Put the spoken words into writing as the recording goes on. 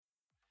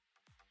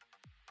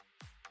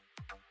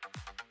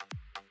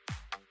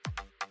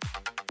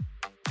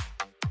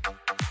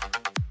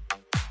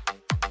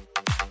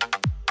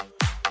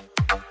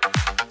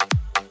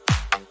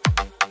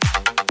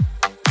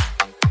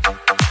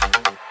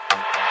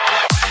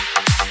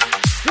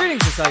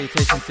and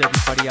salutations to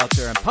everybody out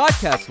there in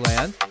podcast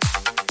land.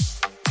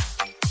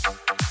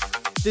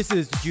 This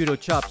is the Judo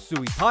Chop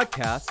Suey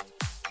podcast,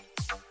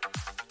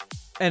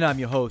 and I'm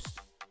your host,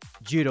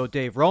 Judo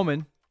Dave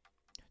Roman.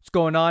 What's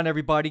going on,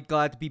 everybody?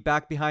 Glad to be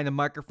back behind the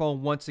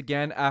microphone once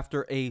again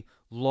after a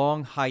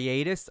long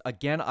hiatus.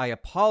 Again, I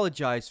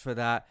apologize for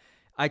that.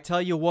 I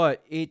tell you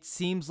what, it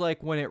seems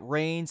like when it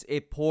rains,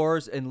 it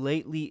pours, and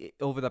lately,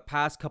 over the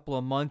past couple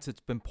of months,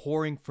 it's been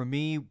pouring for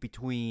me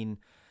between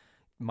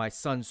my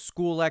son's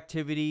school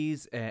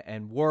activities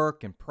and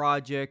work and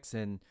projects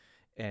and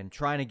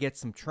trying to get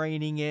some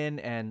training in.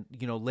 And,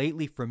 you know,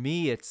 lately for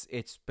me,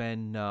 it's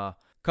been a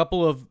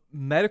couple of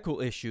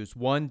medical issues,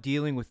 one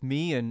dealing with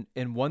me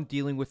and one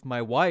dealing with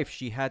my wife.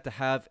 She had to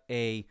have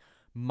a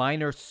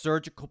minor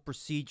surgical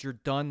procedure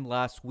done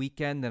last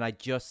weekend, and I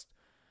just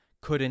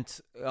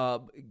couldn't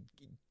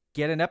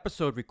get an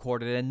episode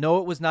recorded. And no,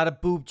 it was not a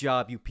boob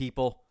job, you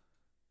people.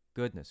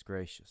 Goodness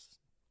gracious.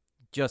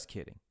 Just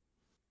kidding.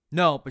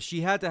 No, but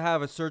she had to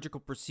have a surgical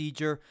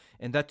procedure,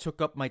 and that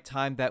took up my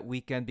time that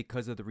weekend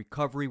because of the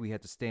recovery. We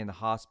had to stay in the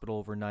hospital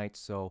overnight,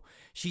 so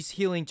she's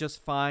healing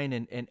just fine,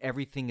 and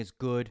everything is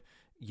good.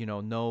 You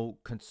know, no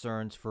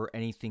concerns for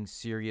anything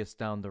serious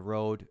down the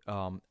road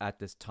at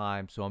this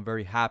time, so I'm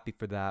very happy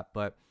for that.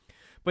 But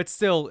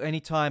still,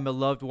 anytime a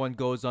loved one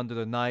goes under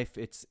the knife,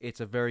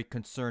 it's a very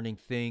concerning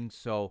thing,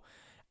 so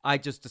I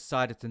just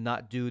decided to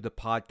not do the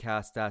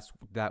podcast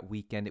that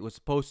weekend. It was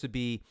supposed to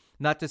be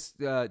not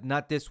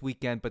this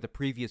weekend, but the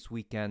previous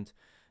weekend,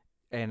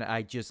 and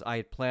I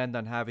had planned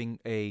on having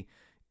a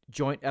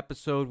joint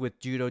episode with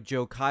Judo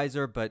Joe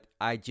Kaiser, but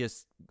I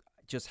just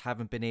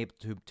haven't been able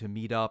to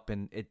meet up,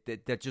 and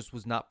that just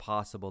was not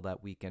possible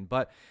that weekend.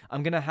 But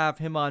I'm gonna have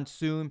him on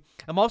soon.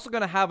 I'm also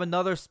gonna have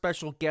another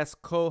special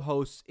guest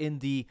co-host in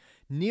the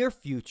near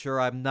future.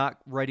 I'm not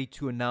ready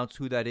to announce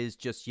who that is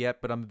just yet,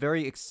 but I'm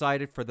very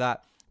excited for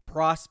that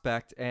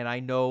prospect, and I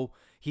know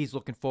he's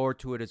looking forward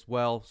to it as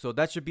well, so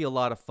that should be a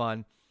lot of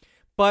fun.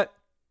 But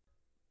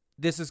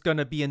this is going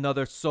to be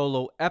another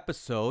solo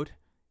episode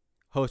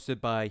hosted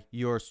by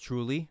yours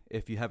truly,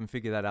 if you haven't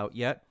figured that out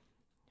yet.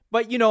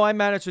 But you know, I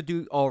managed to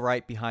do all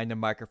right behind the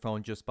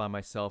microphone just by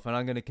myself, and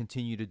I'm going to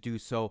continue to do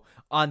so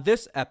on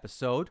this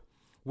episode,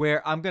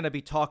 where I'm going to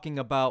be talking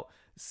about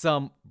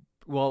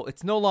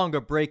it's no longer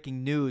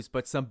breaking news,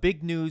 but some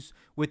big news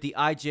with the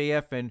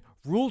IJF and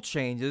rule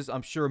changes.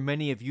 I'm sure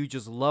many of you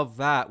just love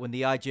that when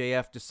the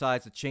IJF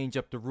decides to change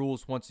up the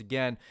rules once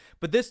again.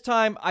 But this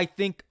time, I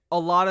think a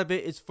lot of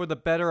it is for the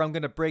better. I'm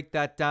going to break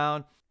that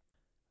down.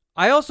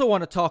 I also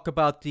want to talk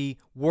about the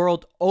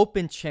World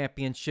Open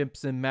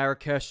Championships in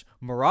Marrakesh,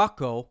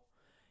 Morocco.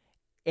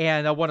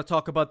 And I want to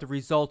talk about the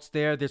results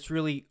there. There's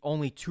really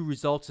only two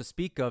results to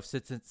speak of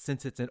since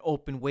it's an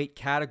open weight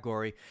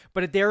category.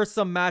 But there are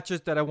some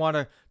matches that I want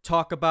to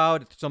talk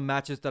about, some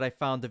matches that I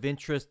found of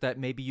interest that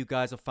maybe you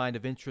guys will find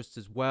of interest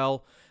as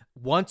well.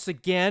 Once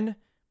again,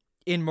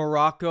 in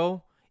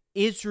Morocco,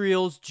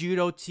 Israel's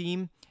judo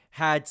team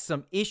had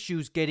some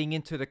issues getting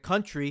into the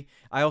country.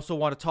 I also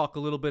want to talk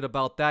a little bit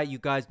about that. You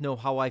guys know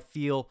how I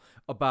feel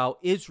about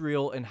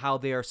Israel and how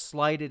they are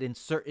slighted in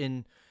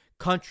certain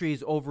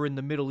countries over in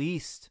the Middle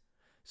East.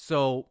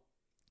 So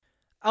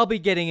I'll be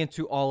getting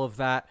into all of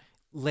that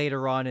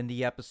later on in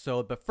the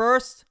episode. But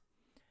first,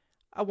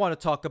 I want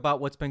to talk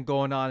about what's been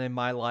going on in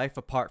my life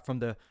apart from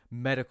the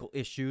medical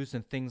issues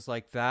and things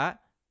like that.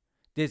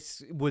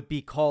 This would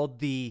be called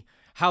the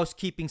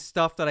housekeeping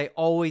stuff that I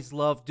always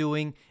love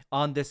doing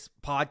on this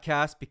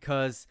podcast,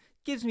 because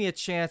it gives me a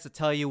chance to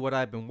tell you what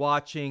I've been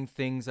watching,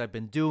 things I've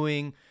been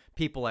doing,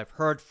 people I've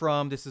heard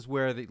from. This is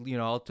where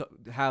I'll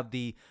have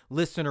the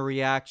listener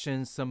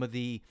reactions, some of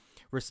the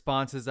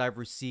responses I've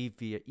received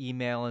via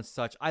email and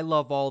such. I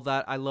love all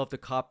that. I love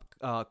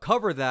to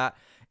cover that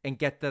and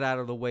get that out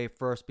of the way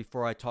first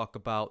before I talk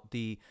about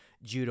the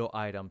judo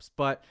items.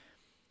 But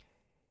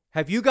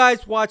have you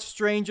guys watched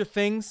Stranger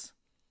Things?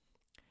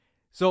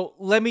 So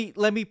let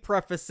me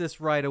preface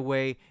this right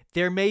away.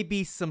 There may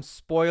be some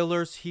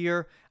spoilers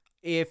here.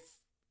 If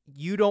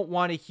you don't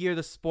want to hear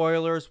the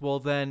spoilers, well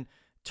then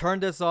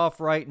turn this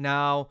off right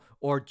now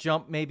or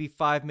jump maybe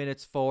 5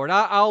 minutes forward.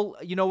 I'll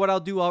you know what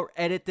I'll do? I'll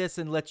edit this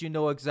and let you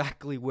know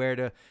exactly where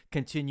to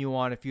continue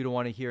on if you don't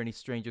want to hear any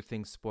Stranger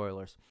Things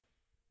spoilers.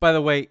 By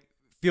the way,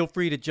 feel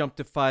free to jump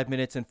to 5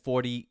 minutes and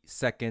 40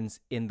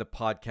 seconds in the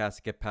podcast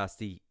to get past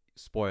the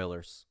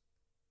spoilers.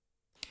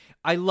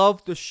 I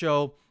loved the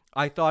show.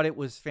 I thought it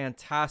was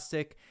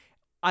fantastic.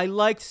 I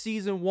liked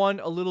season 1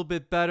 a little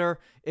bit better.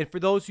 And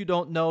for those who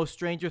don't know,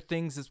 Stranger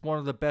Things is one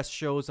of the best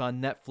shows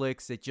on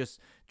Netflix. It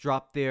just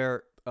dropped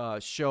their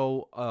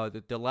show,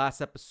 the last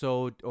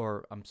episode,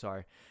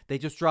 they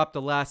just dropped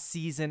the last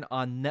season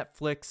on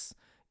Netflix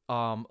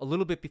a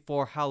little bit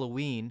before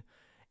Halloween.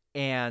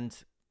 And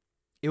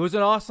it was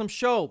an awesome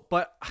show,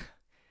 but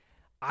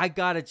I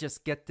gotta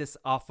just get this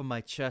off of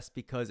my chest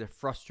because it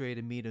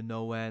frustrated me to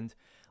no end.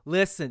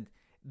 Listen,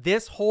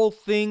 this whole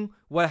thing,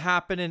 what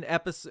happened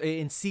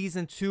in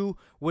season 2,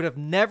 would have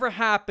never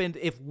happened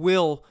if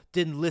Will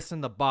didn't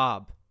listen to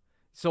Bob.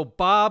 So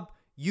Bob,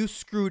 You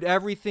screwed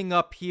everything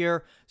up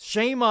here.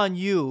 Shame on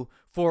you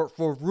for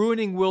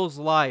ruining Will's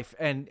life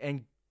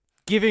and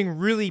giving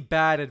really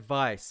bad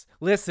advice.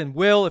 Listen,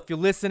 Will, if you're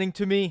listening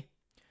to me,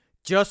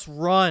 just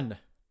run.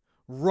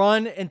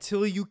 Run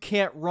until you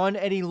can't run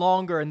any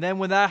longer. And then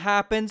when that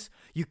happens,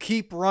 you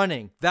keep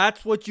running.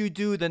 That's what you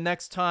do the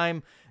next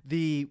time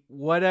the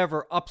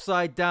whatever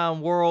upside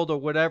down world or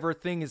whatever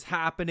thing is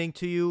happening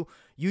to you.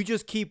 You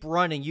just keep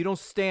running. You don't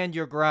stand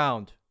your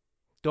ground.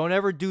 Don't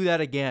ever do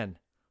that again.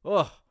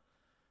 Ugh.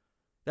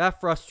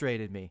 That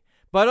frustrated me.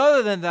 But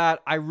other than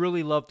that, I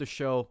really love the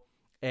show.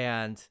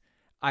 And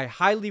I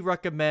highly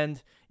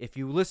recommend, if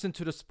you listen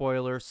to the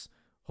spoilers,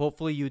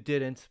 hopefully you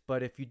didn't,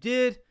 but if you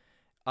did,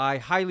 I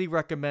highly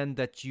recommend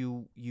that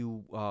you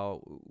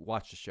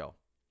watch the show.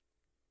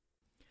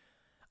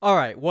 All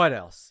right, what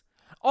else?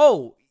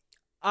 Oh,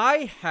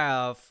 I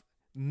have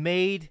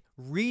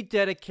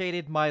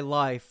rededicated my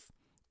life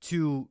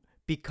to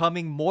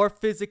becoming more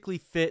physically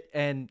fit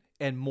and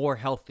more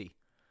healthy.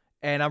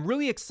 And I'm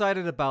really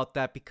excited about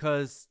that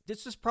because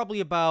this is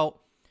probably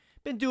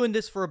been doing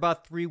this for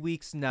about 3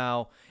 weeks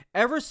now.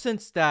 Ever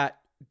since that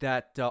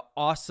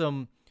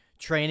awesome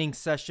training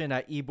session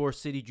at Ybor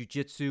City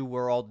Jiu-Jitsu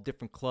where all the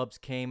different clubs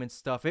came and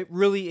stuff, it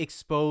really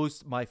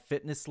exposed my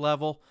fitness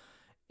level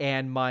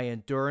and my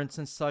endurance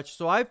and such.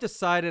 So I've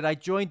decided, I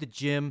joined the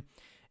gym,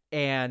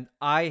 and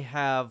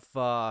I've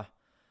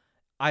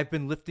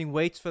been lifting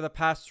weights for the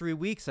past 3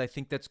 weeks. I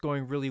think that's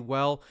going really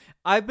well.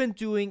 I've been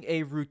doing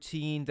a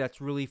routine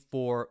that's really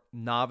for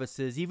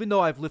novices. Even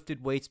though I've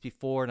lifted weights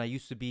before and I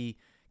used to be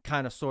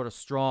kind of sort of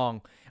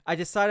strong, I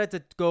decided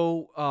to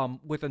go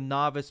with a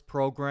novice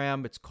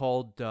program. It's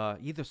called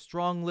either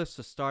Strong Lifts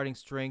or Starting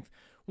Strength.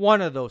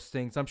 One of those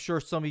things. I'm sure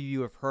some of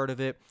you have heard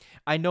of it.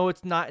 I know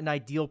it's not an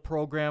ideal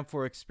program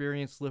for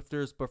experienced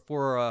lifters, but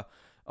for a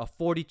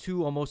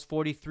 42, almost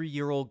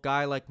 43-year-old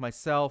guy like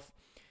myself,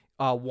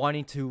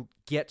 wanting to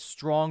get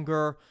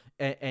stronger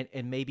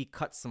and maybe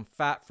cut some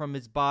fat from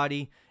his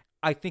body,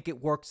 I think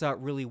it works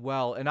out really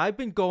well. And I've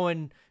been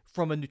going,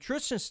 from a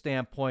nutrition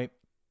standpoint,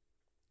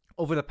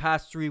 over the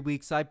past 3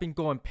 weeks, I've been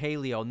going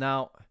paleo.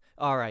 Now,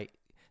 all right,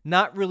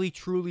 not really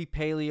truly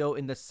paleo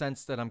in the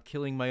sense that I'm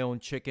killing my own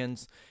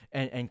chickens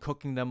and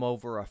cooking them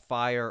over a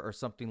fire or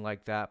something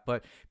like that,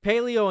 but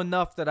paleo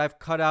enough that I've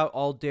cut out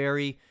all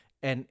dairy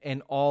and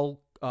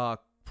all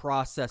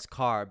processed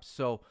carbs.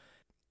 So,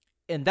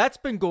 and that's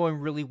been going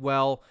really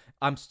well.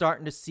 I'm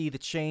starting to see the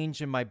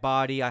change in my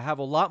body. I have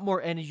a lot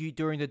more energy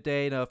during the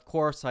day. And of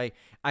course, I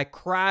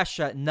crash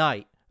at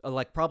night,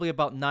 like probably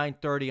about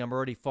 9:30. I'm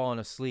already falling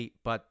asleep.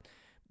 But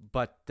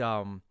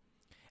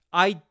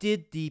I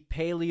did the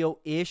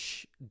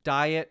paleo-ish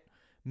diet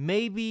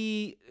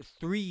maybe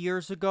 3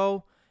 years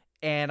ago.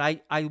 And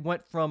I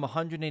went from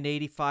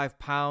 185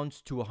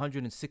 pounds to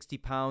 160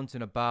 pounds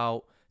in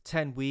about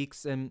 10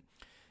 weeks. And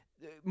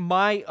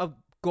my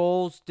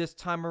goals this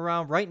time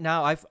around, right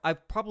now,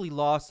 I've probably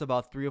lost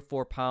about 3 or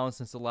 4 pounds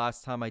since the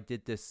last time I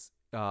did this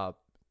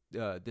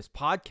this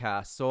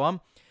podcast. So I'm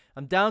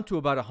down to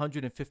about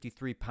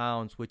 153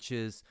 pounds, which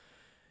is,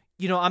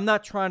 I'm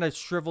not trying to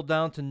shrivel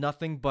down to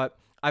nothing, but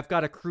I've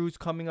got a cruise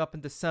coming up in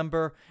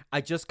December.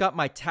 I just got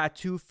my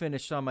tattoo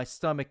finished on my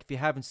stomach. If you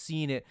haven't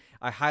seen it,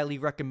 I highly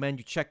recommend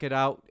you check it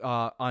out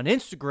on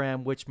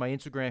Instagram, which my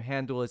Instagram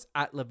handle is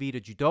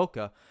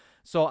 @LaVitaJudoka.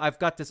 So I've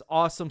got this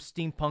awesome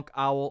steampunk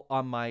owl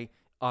on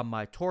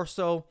my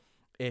torso.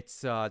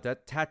 It's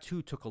that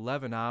tattoo took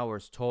 11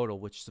 hours total,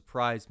 which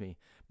surprised me,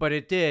 but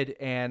it did,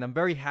 and I'm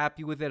very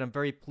happy with it. I'm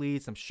very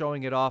pleased. I'm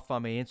showing it off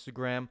on my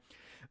Instagram.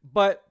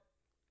 But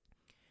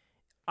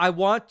I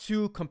want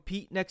to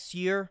compete next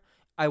year.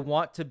 I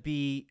want to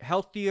be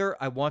healthier.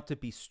 I want to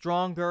be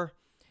stronger,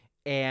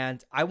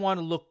 and I want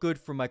to look good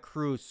for my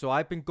cruise. So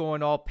I've been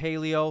going all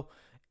paleo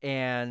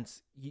and,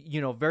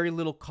 very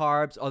little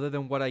carbs other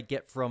than what I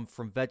get from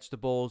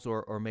vegetables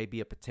or maybe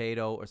a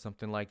potato or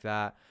something like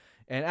that.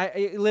 And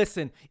I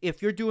listen,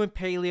 if you're doing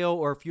paleo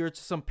or if you're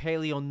some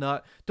paleo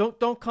nut,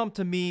 don't come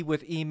to me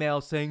with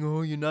emails saying,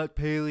 "Oh, you're not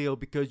paleo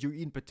because you're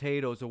eating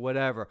potatoes," or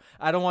whatever.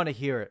 I don't want to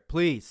hear it.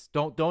 Please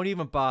don't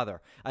even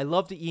bother. I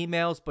love the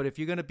emails, but if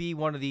you're gonna be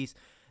one of these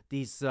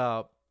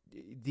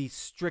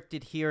strict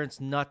adherence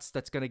nuts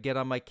that's gonna get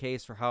on my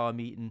case for how I'm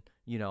eating,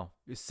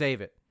 save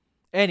it.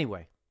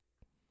 Anyway,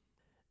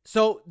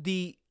 so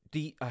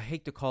I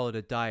hate to call it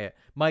a diet.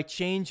 My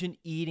change in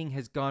eating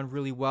has gone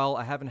really well.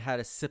 I haven't had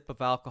a sip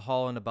of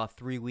alcohol in about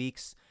 3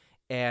 weeks,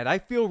 and I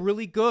feel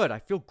really good. I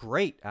feel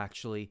great,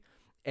 actually,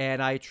 and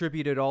I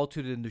attribute it all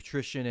to the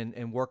nutrition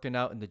and working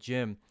out in the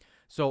gym.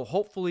 So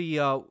hopefully,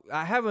 I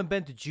haven't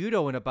been to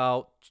judo in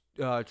about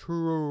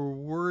 2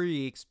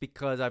 weeks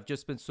because I've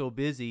just been so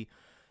busy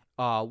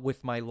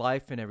with my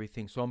life and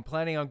everything. So I'm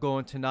planning on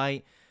going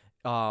tonight.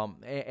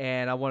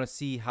 And I want to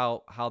see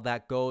how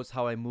that goes,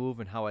 how I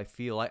move, and how I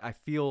feel. I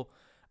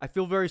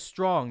feel very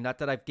strong. Not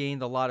that I've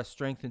gained a lot of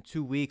strength in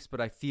 2 weeks, but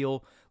I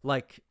feel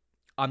like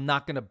I'm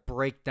not going to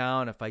break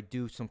down if I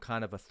do some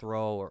kind of a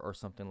throw or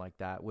something like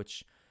that,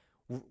 which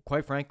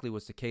quite frankly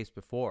was the case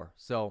before.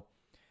 So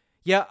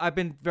yeah, I've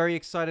been very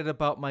excited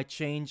about my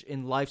change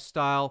in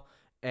lifestyle,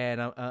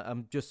 and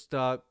I'm just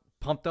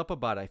pumped up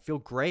about it. I feel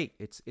great.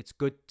 It's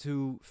good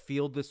to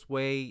feel this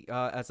way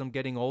as I'm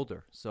getting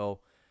older. So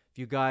if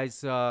you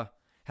guys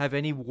have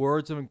any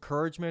words of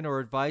encouragement or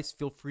advice,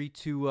 feel free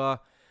to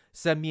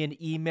send me an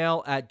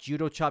email at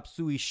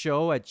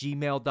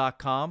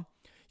judochopsuishow@gmail.com.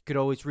 You could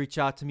always reach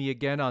out to me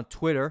again on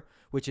Twitter,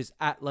 which is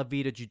at La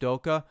Vida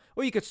Judoka,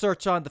 or you could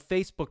search on the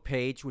Facebook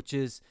page, which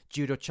is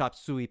Judo Chop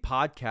Suey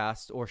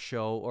Podcast or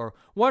Show, or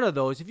one of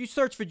those. If you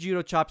search for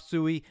Judo Chop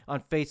Suey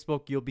on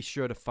Facebook, you'll be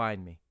sure to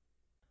find me.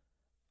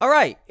 All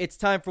right, it's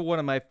time for one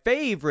of my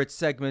favorite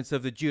segments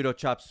of the Judo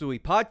Chop Suey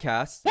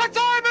Podcast. What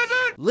time is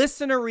it?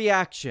 Listener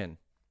reaction.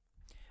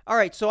 All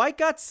right, so I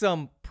got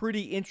some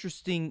pretty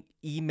interesting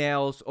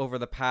emails over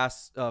the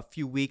past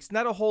few weeks.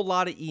 Not a whole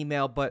lot of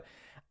email, but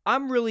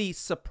I'm really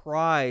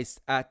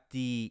surprised at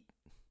the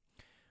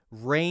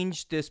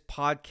range this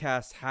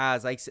podcast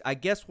has. I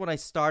guess when I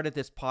started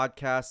this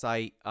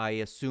podcast, I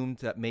assumed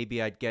that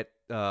maybe I'd get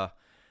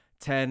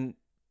 10,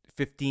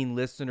 15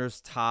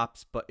 listeners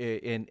tops, but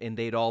and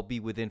they'd all be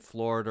within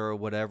Florida or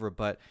whatever.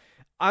 But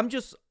I'm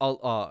just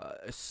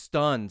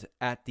stunned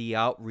at the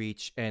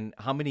outreach and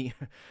how many,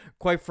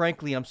 quite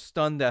frankly, I'm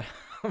stunned at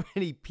how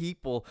many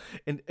people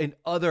in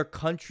other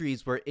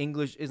countries where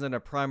English isn't a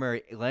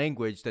primary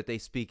language that they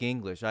speak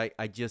English. I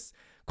just,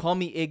 call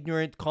me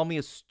ignorant, call me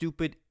a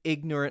stupid,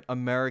 ignorant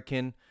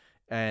American,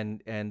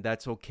 and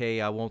that's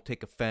okay. I won't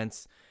take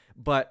offense.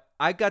 But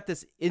I got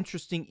this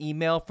interesting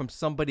email from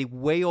somebody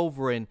way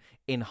over in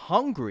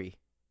Hungary.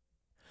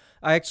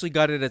 I actually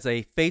got it as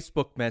a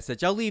Facebook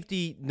message. I'll leave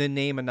the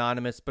name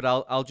anonymous, but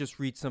I'll just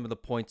read some of the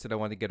points that I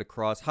want to get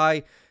across.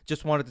 Hi,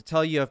 just wanted to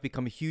tell you I've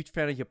become a huge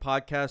fan of your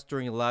podcast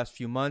during the last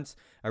few months.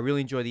 I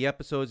really enjoy the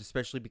episodes,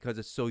 especially because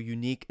it's so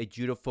unique, a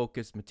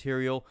judo-focused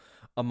material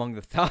among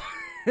the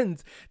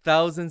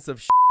thousands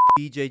of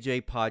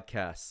BJJ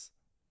podcasts.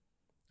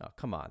 Oh,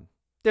 come on.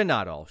 They're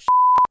not all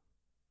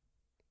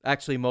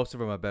Actually, most of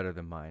them are better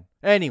than mine.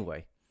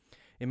 Anyway,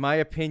 in my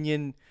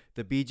opinion,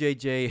 the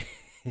BJJ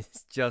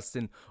is just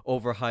an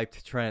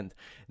overhyped trend.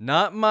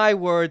 Not my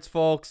words,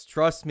 folks.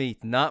 Trust me,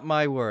 not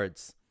my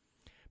words.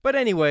 But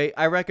anyway,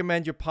 I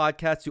recommend your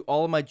podcast to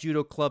all of my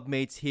judo club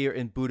mates here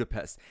in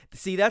Budapest.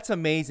 See, that's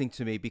amazing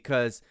to me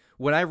because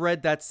when I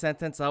read that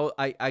sentence,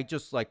 I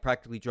just like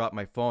practically dropped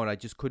my phone. I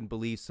just couldn't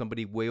believe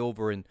somebody way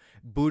over in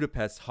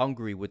Budapest,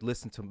 Hungary would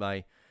listen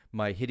to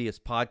my hideous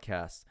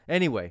podcast.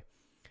 Anyway,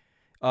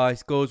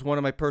 it goes, one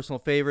of my personal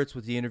favorites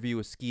was the interview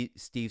with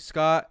Steve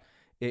Scott.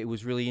 It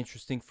was really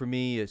interesting for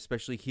me,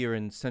 especially here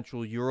in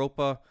Central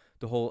Europa.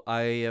 The whole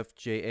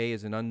IAFJA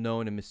is an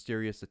unknown and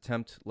mysterious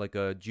attempt, like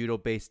a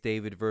judo-based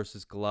David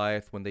versus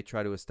Goliath, when they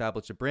try to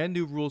establish a brand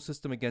new rule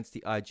system against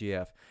the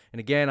IGF. And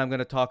again, I'm going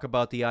to talk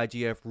about the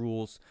IGF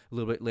rules a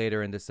little bit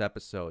later in this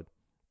episode.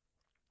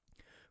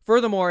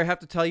 Furthermore, I have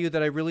to tell you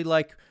that I really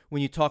like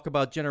when you talk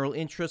about general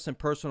interests and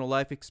personal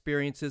life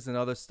experiences and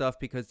other stuff,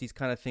 because these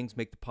kind of things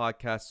make the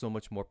podcast so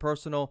much more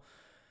personal.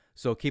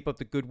 So keep up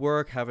the good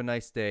work. Have a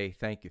nice day.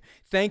 Thank you.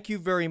 Thank you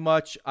very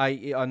much.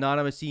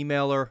 Anonymous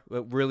emailer.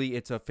 Really,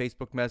 it's a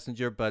Facebook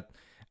Messenger, but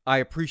I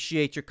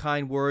appreciate your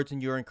kind words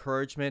and your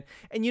encouragement.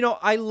 And, you know,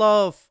 I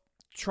love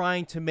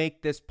trying to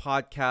make this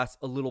podcast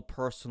a little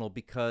personal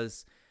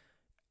because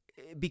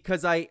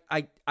I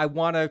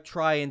want to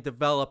try and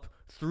develop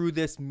through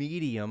this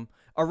medium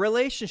a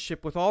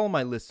relationship with all of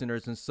my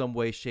listeners in some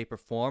way, shape, or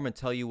form, and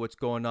tell you what's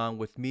going on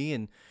with me.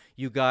 And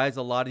you guys,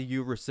 a lot of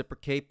you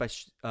reciprocate by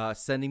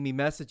sending me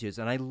messages,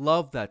 and I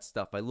love that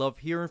stuff. I love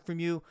hearing from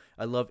you.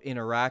 I love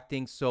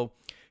interacting. So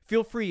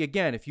feel free,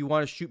 again, if you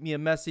want to shoot me a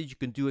message, you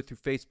can do it through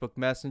Facebook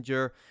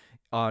Messenger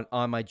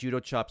on my Judo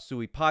Chop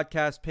Suey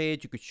podcast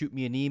page. You could shoot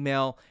me an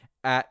email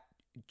at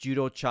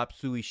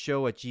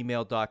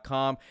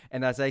judochopsuishow@gmail.com.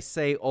 And as I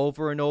say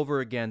over and over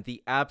again,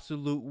 the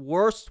absolute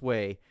worst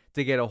way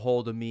to get a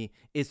hold of me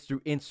is through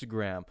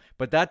Instagram.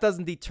 But that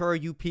doesn't deter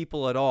you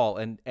people at all,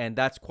 and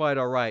that's quite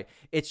all right.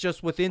 It's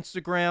just with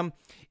Instagram,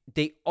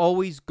 they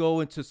always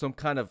go into some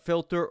kind of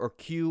filter or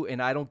queue,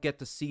 and I don't get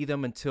to see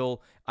them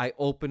until I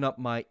open up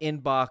my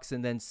inbox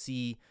and then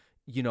see,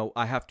 you know,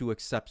 I have to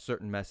accept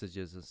certain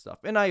messages and stuff.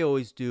 And I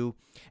always do.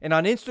 And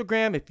on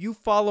Instagram, if you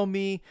follow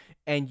me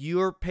and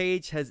your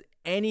page has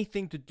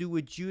anything to do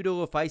with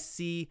judo, if I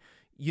see,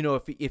 you know,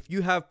 if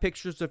you have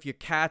pictures of your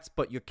cats,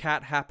 but your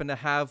cat happen to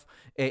have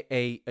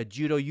a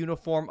judo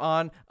uniform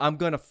on, I'm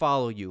going to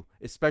follow you,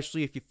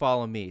 especially if you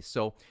follow me.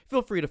 So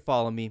feel free to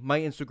follow me.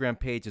 My Instagram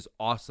page is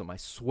awesome. I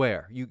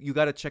swear. You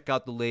got to check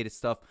out the latest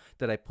stuff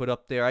that I put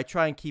up there. I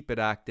try and keep it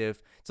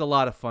active. It's a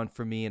lot of fun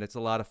for me, and it's a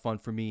lot of fun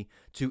for me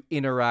to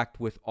interact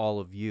with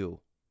all of you.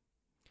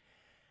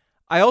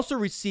 I also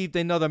received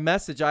another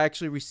message. I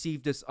actually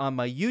received this on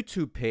my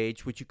YouTube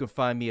page, which you can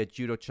find me at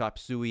Judo Chop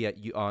Suey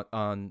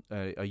on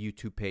a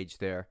YouTube page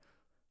there.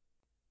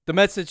 The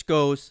message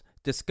goes,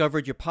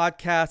 discovered your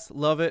podcast,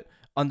 love it,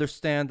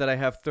 understand that I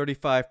have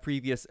 35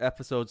 previous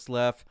episodes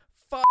left.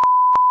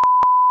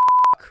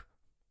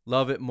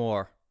 Love it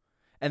more.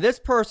 And this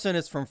person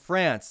is from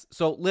France.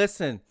 So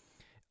listen,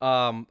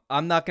 I'm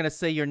not going to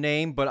say your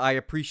name, but I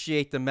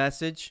appreciate the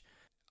message.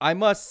 I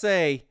must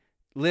say,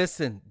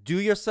 Listen, do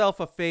yourself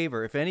a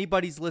favor. If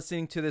anybody's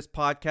listening to this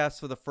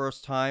podcast for the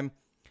first time,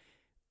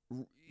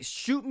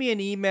 shoot me an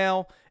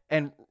email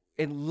and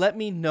let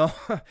me know.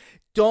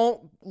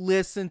 Don't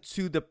listen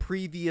to the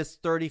previous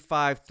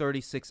 35,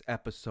 36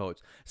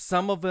 episodes.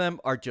 Some of them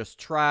are just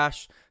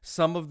trash.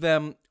 Some of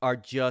them are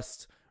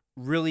just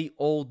really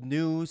old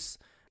news.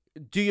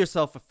 Do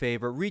yourself a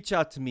favor, reach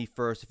out to me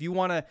first. If you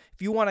want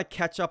to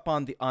catch up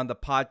on the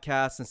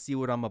podcast and see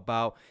what I'm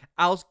about,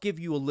 I'll give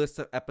you a list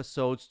of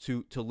episodes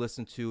to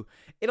listen to.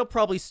 It'll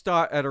probably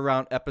start at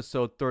around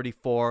episode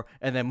 34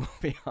 and then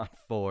moving on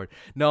forward.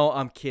 No,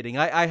 I'm kidding.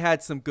 I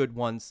had some good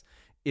ones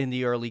in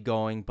the early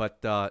going,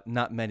 but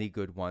not many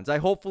good ones.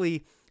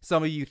 Hopefully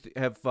some of you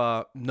have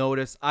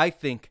noticed. I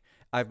think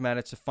I've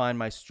managed to find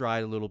my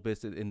stride a little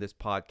bit in this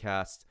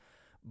podcast.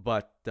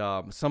 But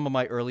some of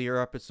my earlier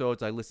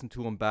episodes, I listen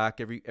to them back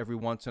every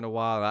once in a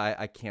while.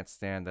 I can't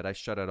stand that. I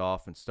shut it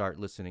off and start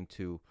listening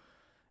to,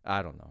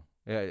 I don't know,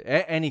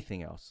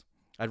 anything else.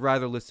 I'd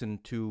rather listen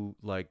to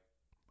like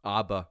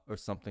ABBA or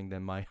something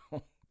than my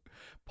own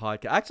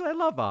podcast. Actually, I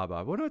love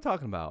ABBA. What am I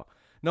talking about?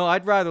 No,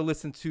 I'd rather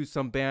listen to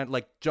some band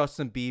like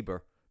Justin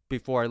Bieber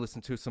before I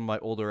listen to some of my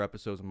older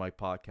episodes of my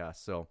podcast.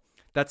 So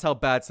that's how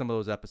bad some of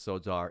those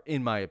episodes are,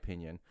 in my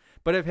opinion.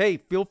 But hey,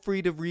 feel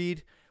free to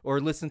read or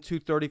listen to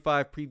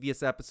 35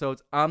 previous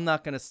episodes. I'm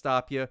not going to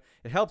stop you.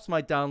 It helps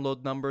my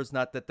download numbers.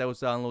 Not that those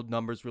download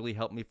numbers really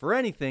help me for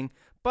anything.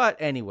 But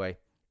anyway,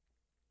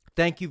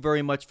 thank you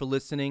very much for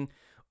listening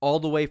all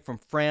the way from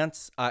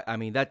France. I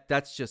mean,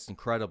 that's just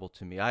incredible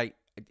to me.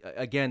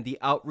 Again, the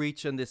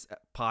outreach on this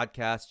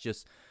podcast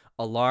just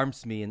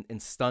alarms me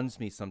and stuns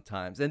me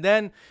sometimes. And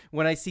then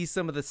when I see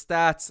some of the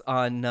stats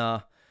on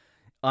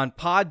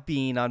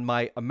Podbean, on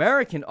my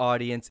American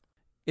audience,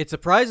 it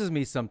surprises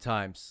me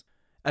sometimes.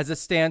 As it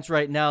stands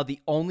right now, the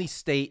only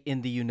state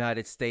in the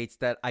United States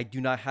that I do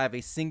not have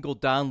a single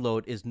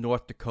download is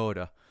North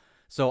Dakota.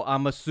 So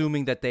I'm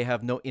assuming that they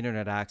have no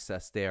internet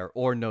access there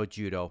or no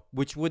judo,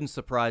 which wouldn't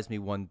surprise me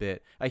one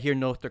bit. I hear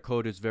North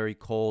Dakota is very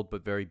cold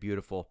but very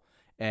beautiful,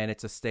 and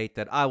it's a state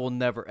that I will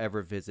never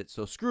ever visit.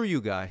 So screw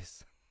you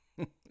guys.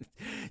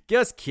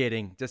 Just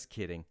kidding.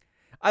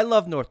 I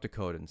love North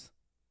Dakotans.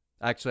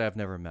 Actually, I've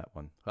never met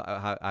one.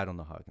 I don't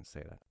know how I can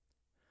say that.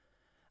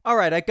 All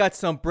right, I got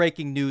some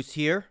breaking news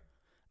here.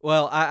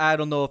 Well, I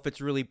don't know if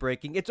it's really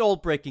breaking. It's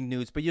old breaking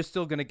news, but you're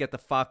still going to get the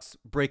Fox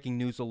breaking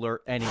news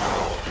alert anyway.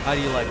 How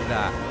do you like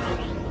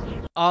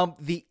that?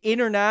 The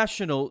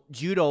International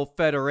Judo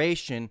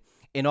Federation,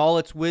 in all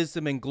its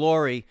wisdom and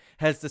glory,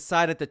 has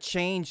decided to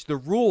change the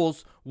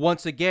rules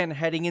once again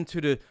heading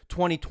into the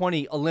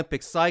 2020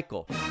 Olympic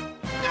cycle.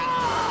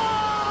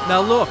 Now,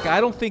 look,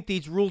 I don't think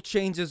these rule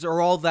changes are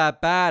all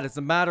that bad. As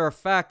a matter of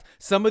fact,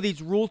 some of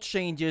these rule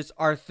changes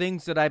are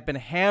things that I've been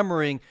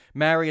hammering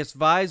Marius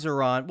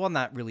Weiser on. Well,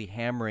 not really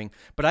hammering,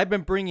 but I've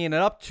been bringing it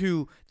up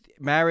to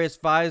Marius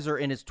Weiser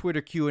in his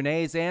Twitter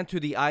Q&As and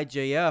to the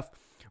IJF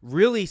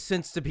really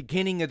since the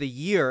beginning of the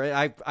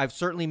year. I've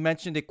certainly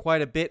mentioned it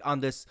quite a bit on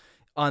this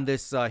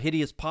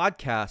hideous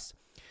podcast.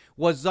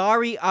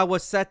 Wazari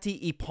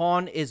Awasiti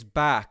Ippon is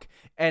back.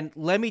 And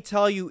let me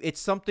tell you, it's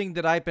something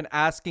that I've been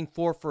asking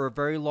for a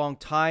very long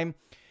time.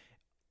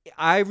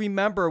 I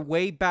remember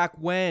way back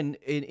when,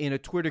 in a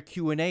Twitter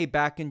Q&A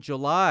back in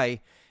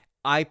July,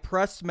 I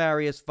pressed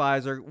Marius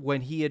Weiser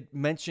when he had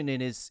mentioned in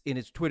his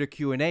Twitter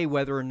Q&A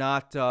whether or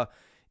not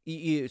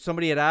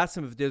somebody had asked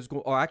him if there's,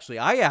 or actually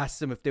I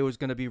asked him if there was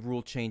going to be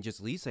rule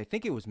changes. At least I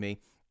think it was me.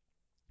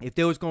 If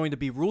there was going to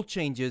be rule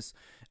changes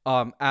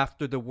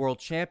after the World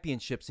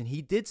Championships, and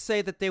he did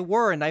say that there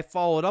were, and I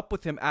followed up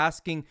with him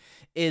asking,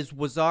 is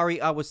Wazari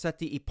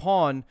Awasiti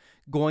Ippon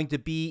going to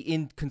be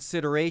in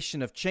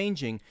consideration of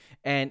changing?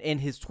 And in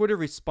his Twitter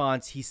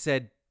response, he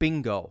said,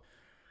 bingo.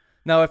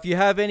 Now, if you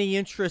have any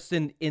interest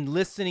in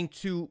listening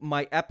to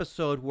my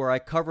episode where I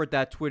covered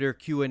that Twitter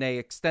Q&A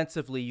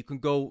extensively, you can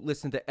go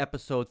listen to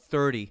episode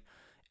 30,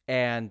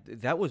 and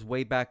that was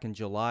way back in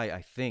July,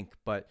 I think,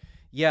 but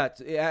yeah,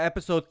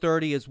 episode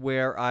 30 is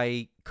where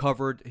I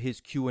covered his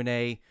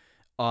Q&A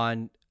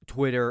on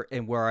Twitter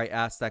and where I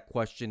asked that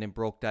question and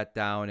broke that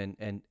down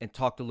and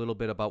talked a little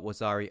bit about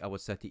Wazari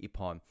Awasiti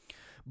Ippon.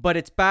 But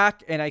it's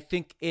back, and I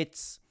think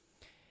it's,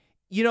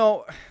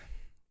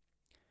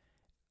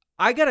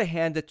 I got to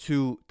hand it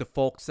to the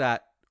folks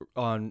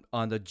on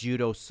the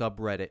judo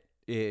subreddit.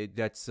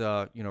 That's,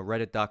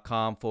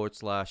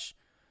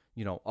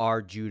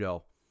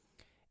 reddit.com/rjudo.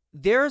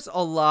 There's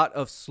a lot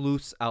of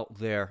sleuths out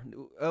there.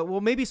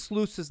 Well, maybe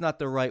sleuths is not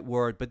the right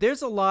word, but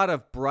there's a lot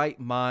of bright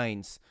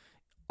minds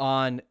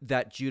on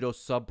that judo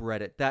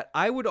subreddit that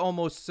I would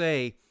almost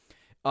say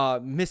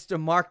Mr.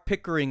 Mark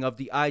Pickering of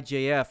the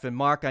IJF. And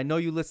Mark, I know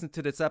you listen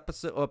to this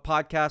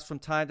podcast from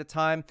time to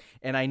time,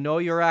 and I know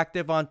you're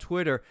active on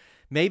Twitter.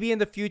 Maybe in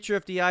the future,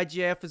 if the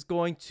IJF is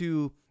going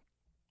to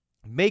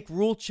make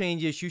rule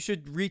changes, you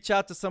should reach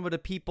out to some of the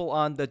people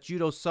on the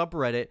judo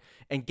subreddit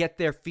and get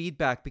their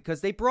feedback,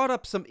 because they brought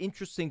up some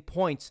interesting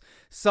points.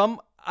 Some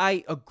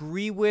I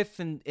agree with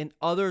and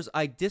others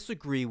I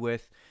disagree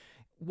with.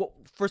 Well,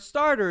 for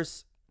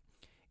starters,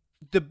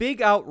 the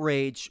big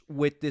outrage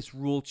with this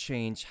rule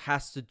change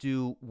has to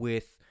do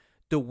with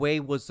the way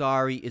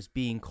Wazari is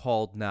being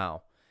called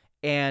now.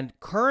 And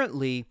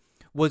currently,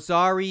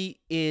 Wazari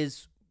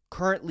is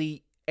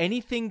currently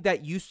anything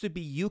that used to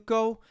be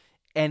Yuko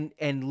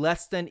and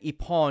less than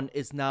Ippon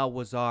is now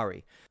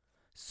Wazari.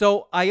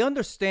 So I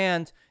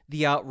understand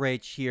the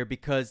outrage here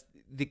because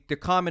the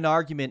common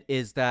argument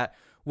is that,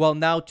 well,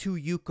 now 2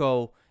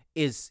 Yuko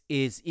is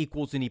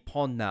equals an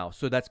Ippon now,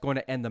 so that's going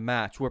to end the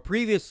match. Where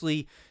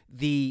previously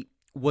the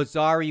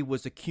Wazari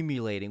was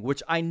accumulating,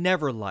 which I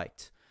never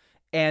liked.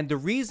 And the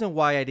reason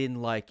why I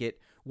didn't like it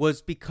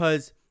was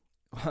because,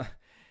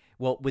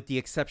 well, with the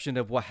exception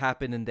of what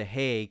happened in The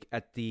Hague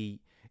at the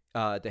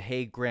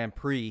Hague Grand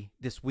Prix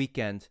this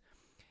weekend,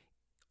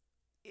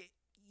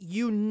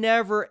 you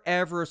never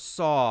ever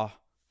saw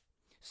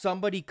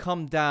somebody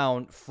come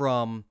down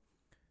from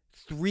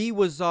 3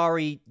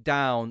 Wazari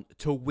down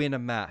to win a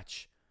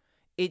match.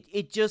 But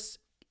it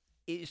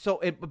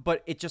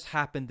just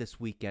happened this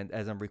weekend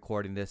as I'm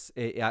recording this.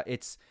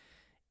 It's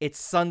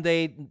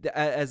Sunday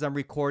as I'm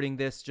recording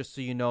this, just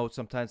so you know.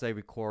 Sometimes I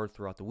record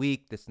throughout the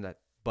week, this and that.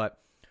 But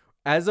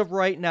as of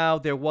right now,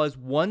 there was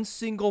one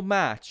single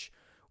match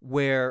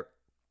where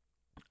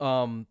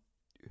Munkhal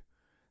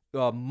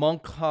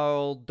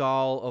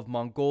Dal of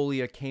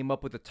Mongolia came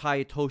up with a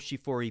Tayatoshi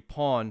for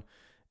Ippon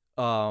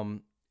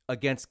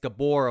against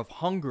Gabor of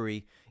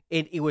Hungary.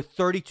 It with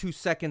 32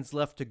 seconds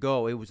left to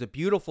go. It was a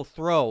beautiful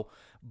throw,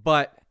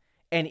 but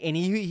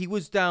he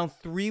was down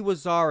 3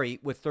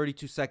 Wazari with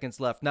 32 seconds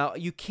left. Now,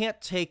 you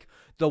can't take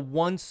the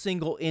one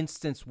single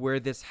instance where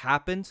this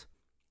happened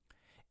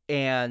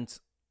and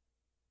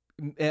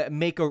keep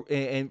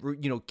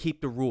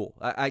the rule.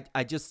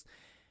 I just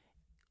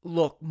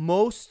look,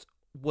 most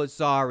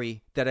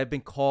Wazari that have been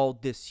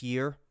called this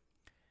year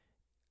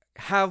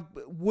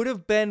would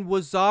have been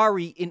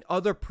Wazari in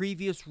other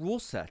previous rule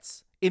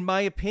sets. In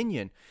my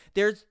opinion,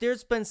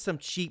 there's been some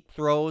cheap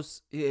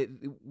throws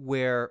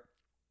where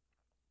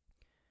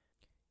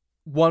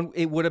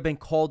it would have been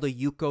called a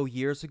Yuko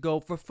years ago.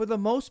 For the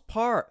most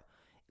part,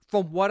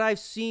 from what I've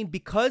seen,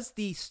 because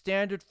the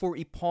standard for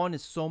Ippon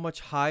is so much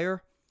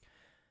higher,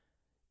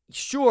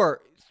 sure,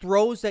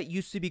 throws that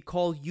used to be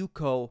called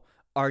Yuko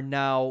are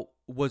now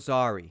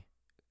Wazari.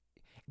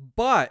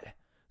 But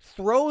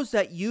throws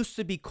that used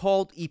to be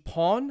called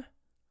Ippon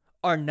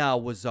are now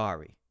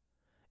Wazari.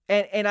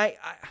 And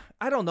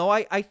I don't know.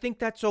 I think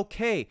that's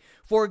okay.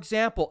 For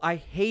example, I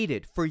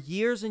hated, for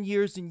years and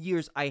years and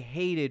years, I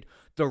hated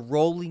the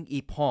rolling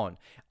Ippon.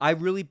 I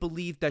really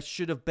believe that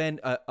should have been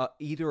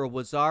either a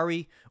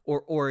Wazari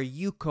or a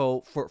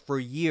Yuko for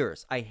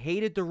years. I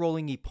hated the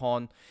rolling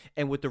Ippon.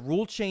 And with the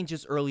rule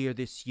changes earlier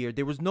this year,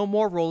 there was no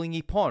more rolling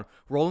Ippon.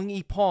 Rolling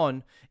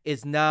Ippon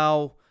is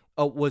now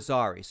a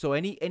Wazari. So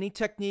any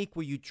technique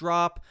where you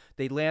drop,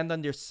 they land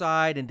on their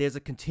side, and there's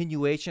a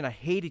continuation. I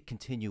hated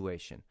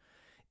continuation.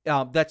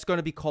 That's going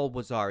to be called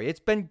Wazari. It's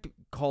been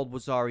called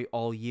Wazari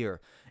all year.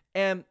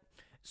 And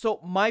so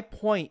my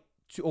point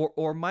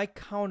or my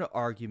counter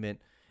argument,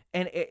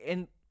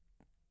 and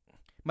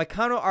my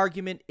counter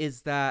argument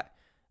is that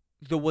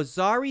the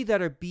Wazari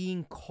that are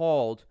being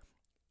called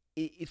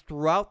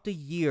throughout the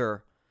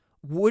year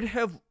would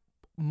have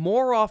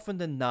more often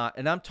than not,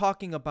 and I'm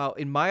talking about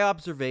in my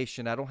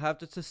observation, I don't have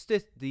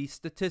the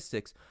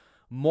statistics,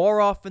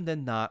 more often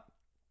than not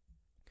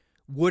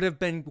would have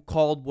been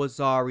called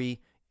Wazari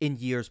in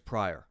years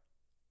prior.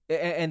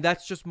 And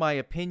that's just my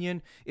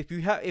opinion. If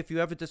you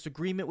have a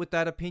disagreement with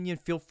that opinion,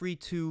 feel free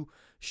to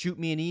shoot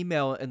me an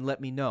email and let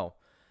me know.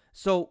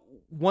 So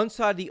one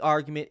side of the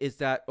argument is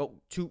that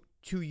two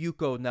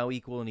Yuko now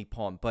equal an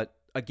Ippon. But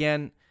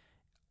again,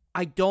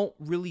 I don't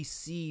really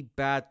see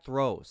bad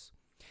throws.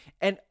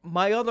 And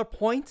my other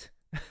point,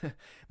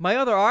 my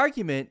other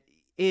argument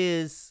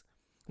is,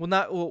 one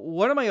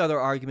of my other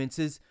arguments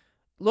is,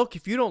 look,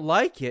 if you don't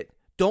like it,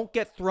 don't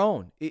get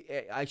thrown.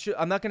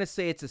 I'm not going to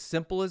say it's as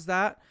simple as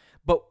that,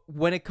 but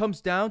when it comes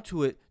down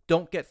to it,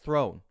 don't get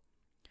thrown,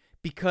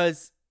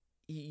 because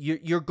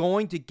you're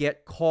going to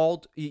get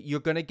called. You're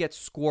going to get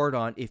scored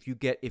on if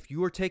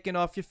you are taken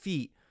off your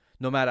feet.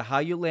 No matter how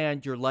you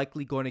land, you're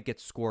likely going to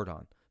get scored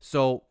on.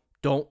 So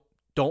don't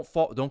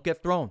fall. Don't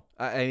get thrown.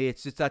 I mean,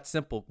 it's just that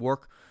simple.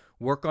 Work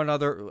on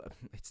other.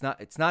 It's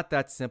not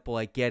that simple.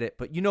 I get it,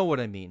 but you know what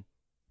I mean.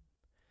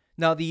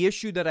 Now, the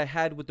issue that I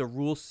had with the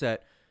rule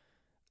set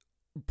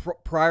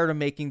prior to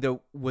making the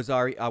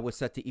Wazari was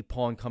set to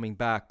Ippon coming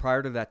back,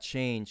 prior to that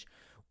change,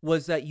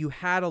 was that you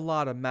had a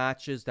lot of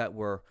matches that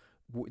were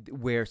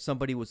where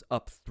somebody was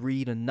up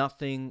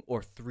 3-0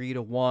 or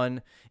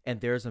 3-1,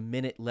 and there's a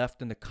minute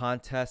left in the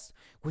contest.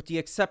 With the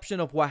exception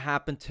of what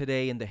happened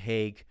today in The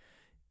Hague,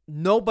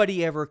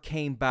 nobody ever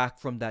came back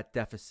from that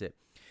deficit,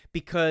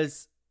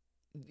 because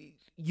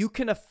you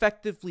can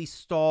effectively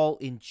stall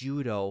in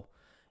judo,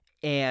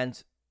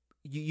 and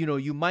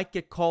you might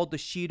get called the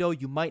Shido,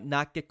 you might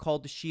not get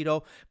called the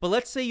Shido, but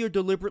let's say you're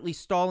deliberately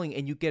stalling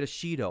and you get a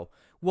Shido.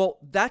 Well,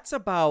 that's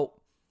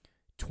about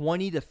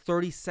 20 to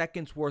 30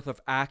 seconds worth of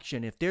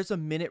action. If there's a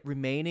minute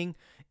remaining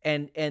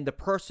and the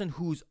person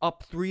who's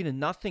up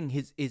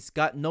 3-0 is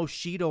got no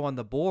Shido on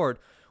the board,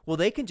 well,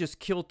 they can just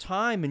kill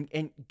time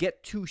and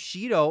get 2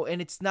 Shido,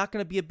 and it's not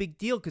going to be a big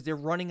deal because they're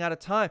running out of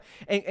time.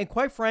 And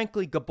quite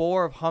frankly,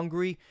 Gabor of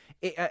Hungary,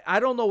 I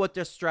don't know what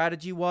their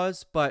strategy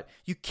was, but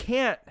you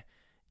can't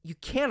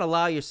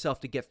allow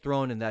yourself to get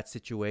thrown in that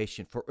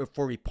situation for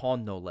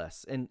Ippon, no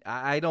less. And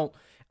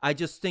I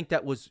just think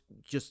that was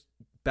just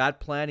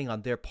bad planning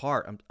on their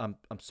part. I'm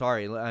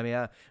sorry. I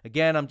mean,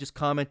 again, I'm just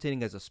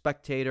commenting as a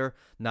spectator,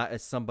 not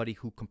as somebody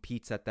who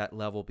competes at that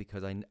level,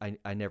 because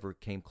I never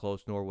came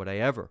close, nor would I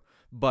ever.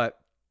 But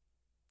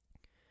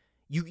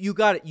you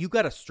got to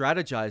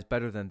strategize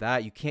better than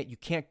that. You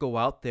can't go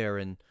out there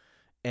and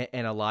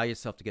allow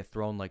yourself to get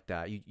thrown like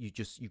that. You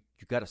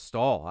got to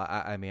stall.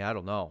 I mean, I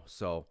don't know.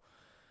 So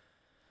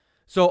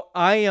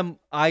I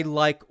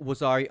like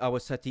Wazari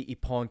Awaseti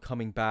Ippon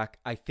coming back.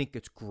 I think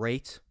it's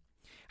great.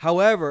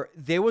 However,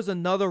 there was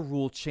another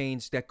rule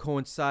change that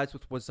coincides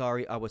with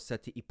Wazari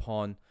Awaseti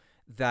Ippon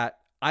that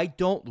I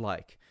don't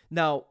like.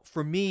 Now,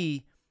 for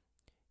me,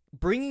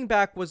 bringing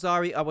back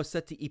Wazari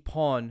Awaseti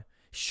Ippon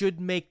should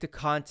make the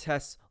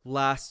contest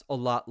last a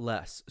lot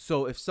less.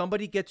 So if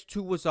somebody gets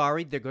 2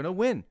 Wazari, they're going to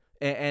win.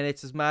 And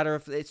it's a matter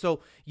of, so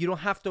you don't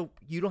have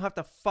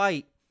to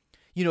fight.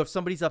 You know, if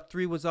somebody's up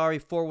 3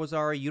 Wazari, 4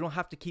 Wazari, you don't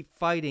have to keep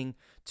fighting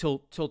till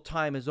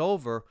time is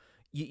over.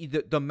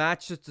 The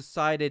match is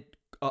decided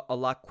a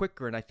lot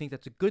quicker, and I think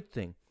that's a good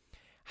thing.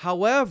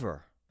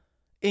 However,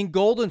 in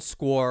Golden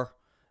Score,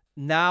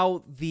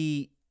 now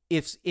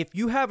if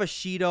you have a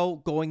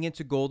Shido going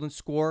into Golden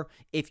Score,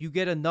 if you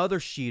get another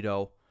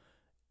Shido,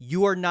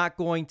 you are not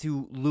going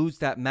to lose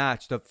that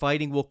match. The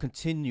fighting will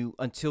continue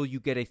until you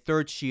get a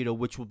third Shido,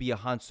 which will be a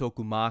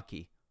Hansoku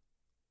Maki.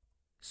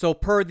 So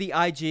per the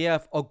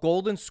IJF, a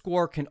Golden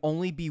Score can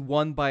only be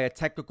won by a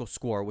technical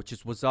score, which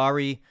is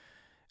Wazari,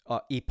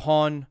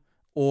 Ippon,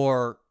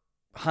 or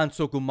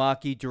Hansoku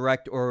Maki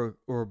direct, or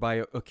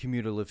by a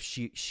cumulative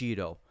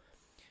Shido.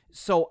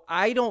 So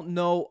I don't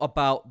know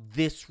about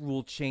this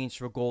rule change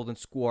for Golden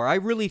Score. I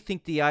really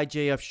think the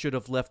IJF should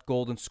have left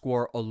Golden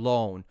Score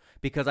alone,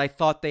 because I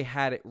thought they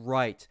had it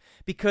right.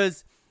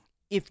 Because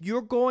if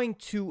you're going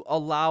to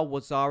allow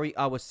Wazari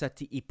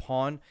Awaseti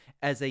Ippon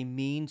as a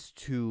means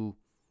to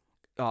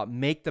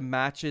make the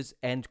matches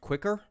end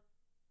quicker,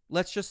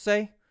 let's just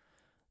say,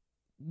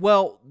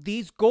 well,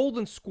 these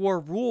Golden Score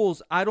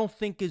rules I don't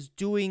think is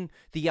doing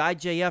the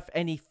IJF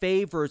any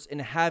favors in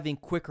having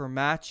quicker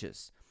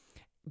matches.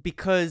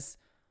 Because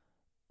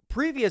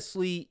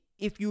previously,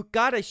 if you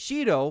got a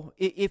Shido,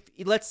 if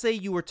let's say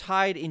you were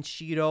tied in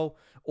Shido,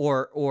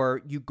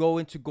 or you go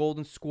into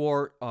Golden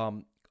Score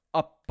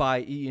up by,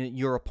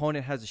 your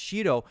opponent has a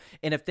Shido,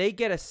 and if they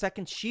get a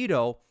second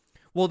Shido,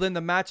 well, then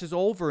the match is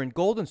over in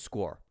Golden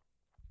Score.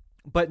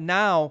 But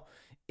now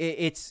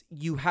it's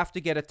you have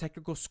to get a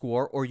technical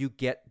score, or you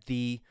get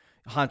the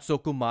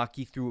Hansoku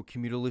Maki through a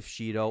cumulative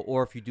Shido,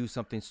 or if you do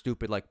something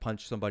stupid like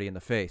punch somebody in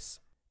the face.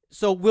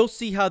 So we'll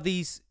see how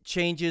these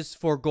changes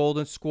for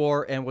Golden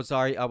Score and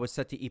Wazari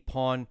Awaseti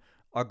Ippon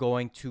are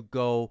going to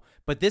go.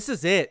 But this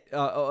is it.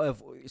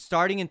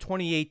 Starting in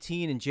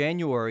 2018 in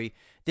January,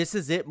 this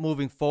is it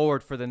moving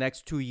forward for the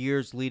next 2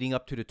 years leading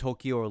up to the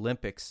Tokyo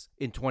Olympics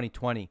in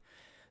 2020.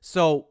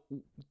 So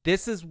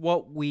this is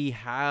what we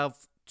have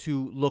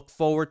to look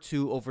forward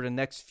to over the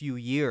next few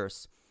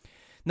years.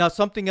 Now,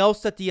 something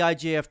else that the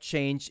IJF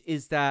changed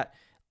is that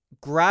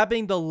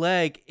grabbing the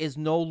leg is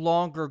no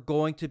longer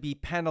going to be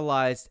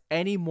penalized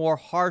any more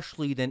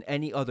harshly than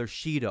any other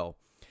Shido.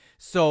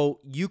 So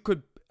you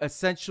could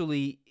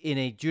essentially, in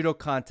a judo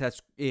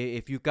contest,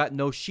 if you've got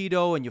no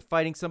Shido and you're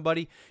fighting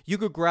somebody, you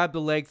could grab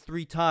the leg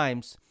 3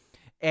 times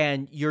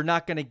and you're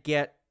not going to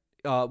get,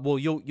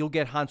 you'll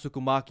get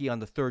Hansoku Maki on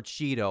the third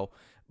Shido.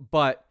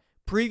 But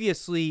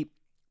previously,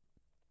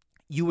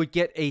 you would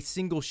get a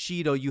single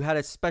Shido. You had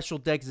a special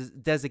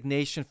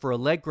designation for a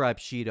leg grab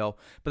Shido,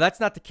 but that's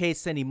not the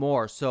case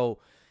anymore. So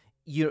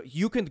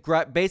you can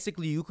grab,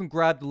 basically you can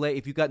grab the leg.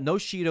 If you got no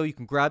Shido, you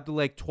can grab the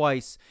leg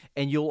twice,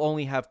 and you'll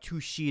only have 2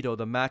 Shido.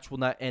 The match will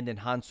not end in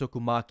Hansoku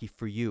Maki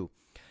for you.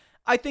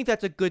 I think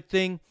that's a good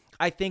thing.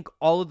 I think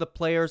all of the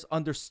players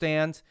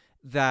understand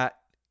that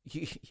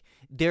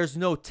there's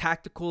no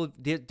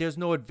there's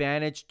no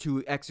advantage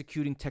to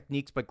executing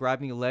techniques by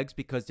grabbing the legs,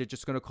 because they're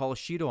just going to call a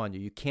Shido on you.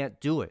 You can't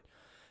do it.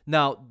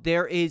 Now,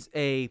 there is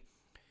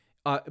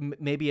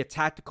maybe a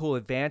tactical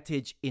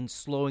advantage in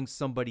slowing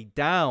somebody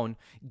down,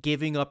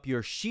 giving up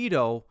your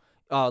Shido.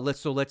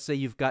 Let's say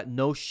you've got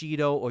no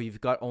Shido, or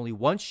you've got only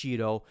 1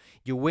 Shido.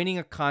 You're winning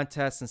a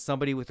contest, and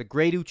somebody with a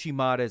great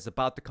Uchimata is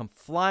about to come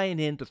flying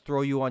in to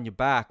throw you on your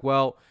back.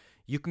 Well,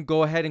 you can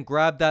go ahead and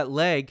grab that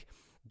leg,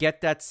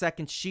 get that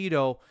second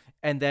Shido,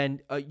 and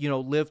then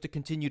live to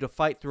continue to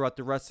fight throughout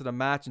the rest of the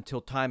match until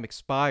time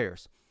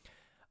expires.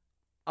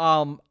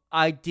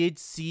 I did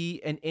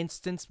see an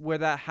instance where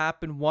that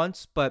happened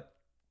once, but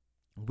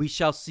we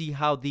shall see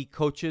how the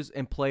coaches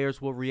and players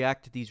will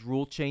react to these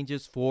rule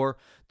changes for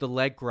the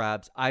leg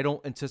grabs. I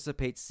don't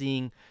anticipate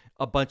seeing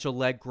a bunch of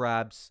leg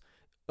grabs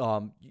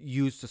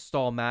used to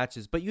stall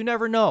matches, but you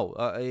never know.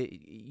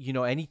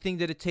 Anything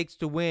that it takes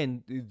to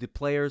win, the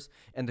players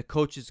and the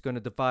coaches are going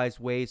to devise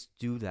ways to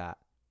do that.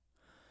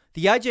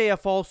 The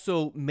IJF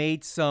also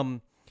made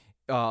some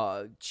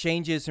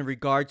changes in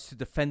regards to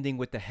defending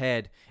with the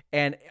head,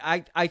 and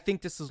I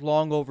think this is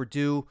long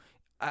overdue.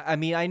 I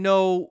mean, I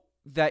know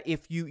that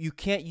if you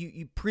can't,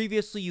 you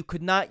previously you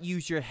could not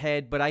use your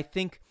head, but I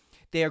think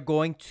they are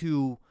going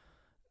to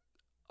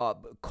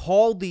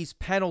call these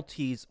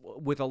penalties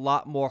with a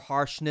lot more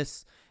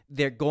harshness.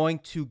 They're going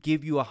to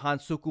give you a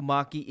Hansoku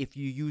Maki if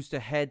you use the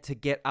head to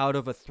get out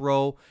of a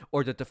throw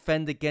or to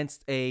defend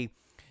against a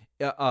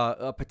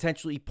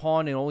potentially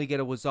pawn and only get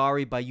a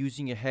Wazari by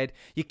using your head.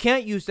 You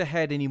can't use the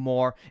head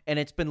anymore, and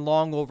it's been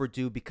long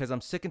overdue because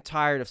I'm sick and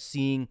tired of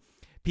seeing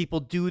people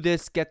do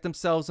this, get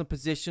themselves in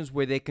positions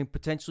where they can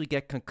potentially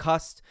get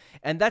concussed,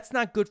 and that's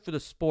not good for the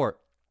sport.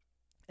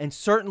 And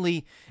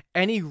certainly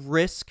any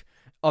risk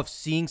of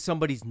seeing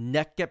somebody's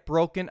neck get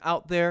broken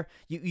out there,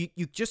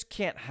 you just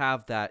can't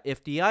have that.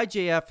 If the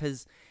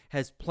IJF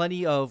has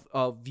plenty of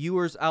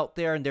viewers out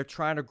there and they're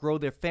trying to grow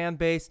their fan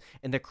base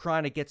and they're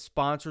trying to get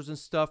sponsors and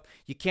stuff,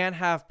 you can't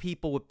have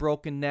people with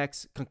broken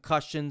necks,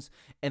 concussions,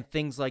 and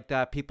things like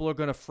that. People are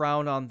going to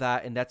frown on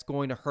that, and that's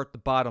going to hurt the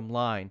bottom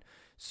line.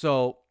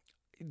 So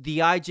the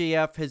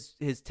IJF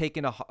has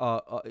taken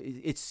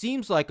it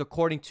seems like,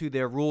 according to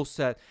their rule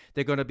set,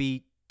 they're going to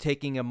be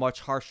taking a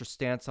much harsher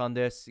stance on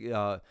this.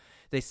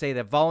 They say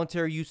that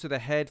voluntary use of the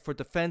head for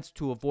defense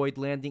to avoid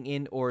landing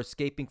in or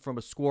escaping from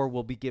a score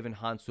will be given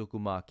Hansoku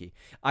Maki.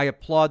 I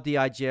applaud the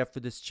IJF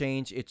for this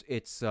change.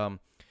 It's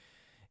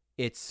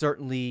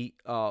certainly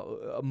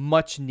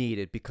much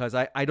needed because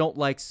I don't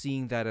like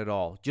seeing that at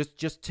all.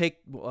 Just take.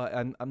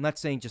 I'm not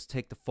saying just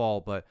take the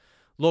fall, but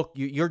look,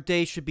 your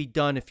day should be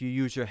done if you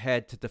use your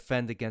head to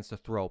defend against a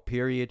throw.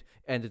 Period.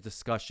 End of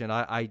discussion.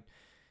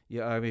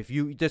 If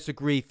you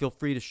disagree, feel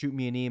free to shoot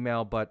me an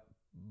email, but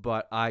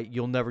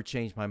you'll never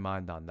change my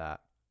mind on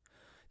that.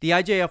 The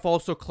IJF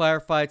also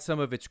clarified some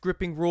of its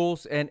gripping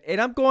rules, and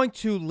I'm going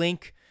to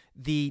link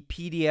the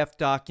PDF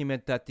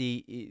document that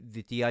the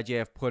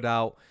IJF put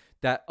out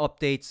that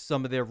updates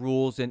some of their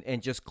rules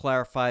and just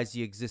clarifies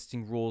the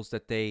existing rules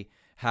that they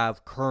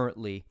have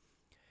currently.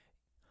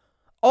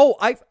 Oh,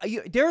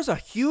 there's a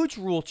huge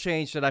rule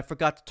change that I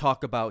forgot to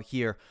talk about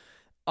here.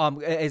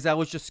 As I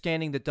was just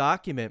scanning the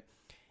document,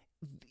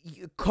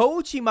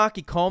 Kouchi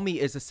Makikomi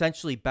is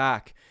essentially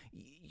back.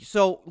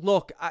 So,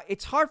 look,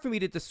 it's hard for me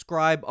to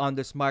describe on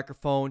this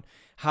microphone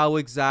how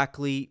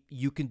exactly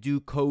you can do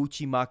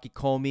Kouchi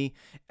Makikomi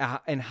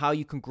and how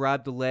you can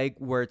grab the leg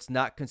where it's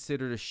not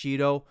considered a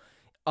Shido.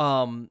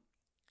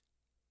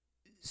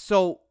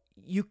 So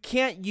you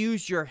can't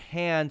use your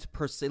hand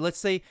per se. Let's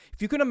say,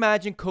 if you can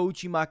imagine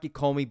Kouchi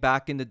Makikomi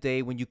back in the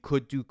day when you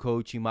could do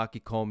Kouchi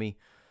Makikomi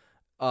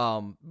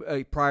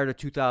prior to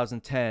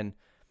 2010,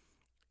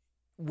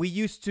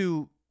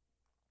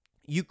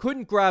 you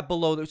couldn't grab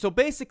below. So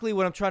basically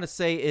what I'm trying to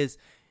say is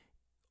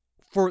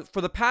for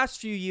the past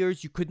few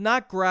years, you could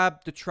not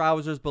grab the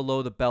trousers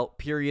below the belt,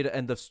 period,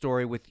 end of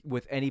story,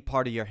 with any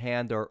part of your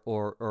hand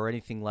or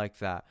anything like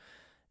that.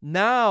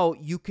 Now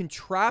you can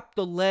trap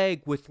the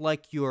leg with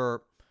like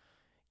your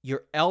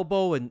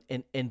elbow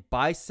and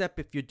bicep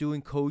if you're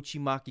doing Kouchi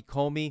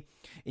Makikomi.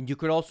 And you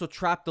could also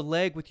trap the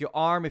leg with your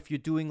arm if you're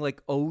doing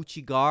like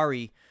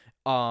Ouchigari.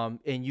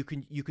 And you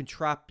can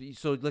trap.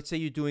 So let's say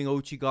you're doing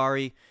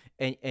Ouchigari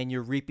and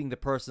you're reaping the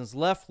person's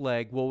left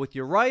leg. Well, with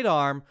your right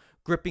arm,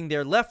 gripping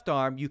their left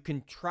arm, you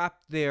can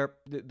trap the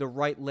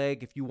right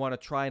leg if you want to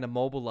try and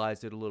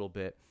immobilize it a little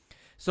bit.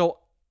 So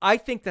I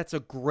think that's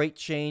a great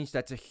change.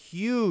 That's a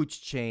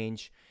huge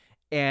change.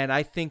 And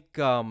I think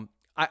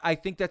I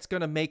think that's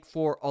going to make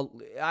for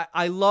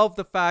I love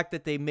the fact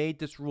that they made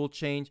this rule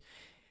change.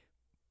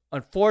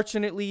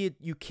 Unfortunately,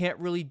 you can't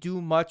really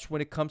do much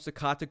when it comes to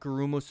kata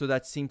gurumo, so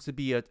that seems to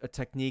be a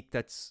technique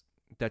that's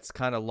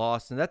kind of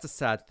lost, and that's a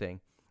sad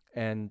thing.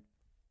 And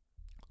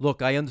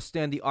look, I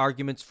understand the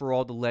arguments for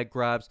all the leg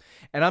grabs,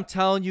 and I'm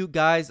telling you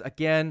guys,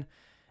 again,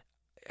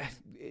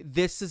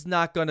 this is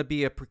not going to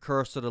be a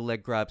precursor to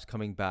leg grabs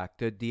coming back.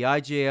 The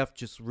IJF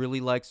just really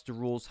likes the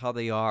rules how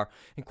they are,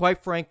 and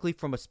quite frankly,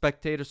 from a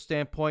spectator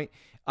standpoint,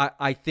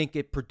 I think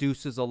it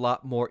produces a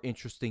lot more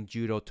interesting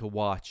judo to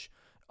watch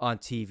on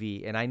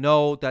TV. And I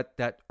know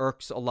that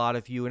irks a lot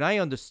of you, and I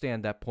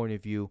understand that point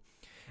of view.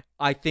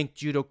 I think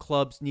judo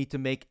clubs need to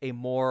make a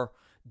more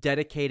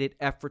dedicated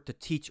effort to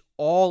teach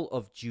all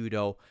of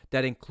judo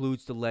that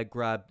includes the leg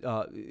grab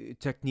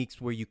techniques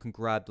where you can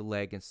grab the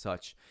leg and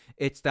such.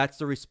 That's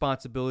the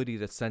responsibility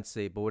of the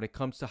sensei. But when it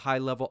comes to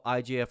high-level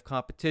IJF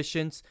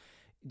competitions,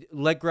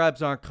 leg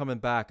grabs aren't coming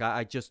back.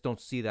 I just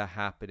don't see that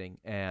happening.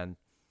 And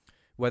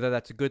whether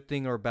that's a good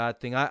thing or a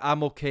bad thing,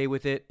 I'm okay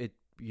with it.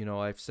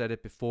 I've said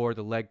it before,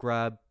 the leg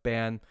grab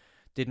ban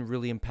didn't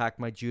really impact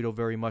my judo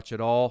very much at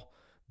all.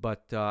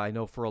 But I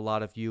know for a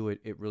lot of you,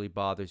 it really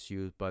bothers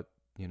you. But,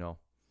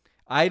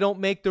 I don't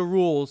make the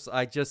rules.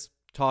 I just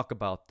talk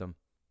about them.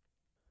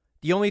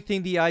 The only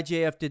thing the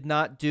IJF did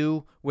not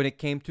do when it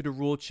came to the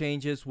rule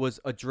changes was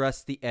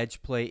address the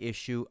edge play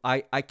issue.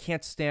 I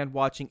can't stand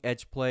watching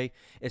edge play,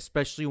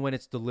 especially when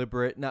it's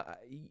deliberate. Now,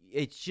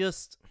 it's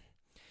just,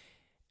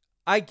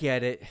 I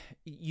get it.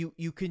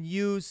 You can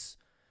use,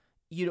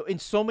 in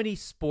so many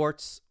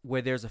sports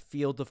where there's a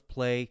field of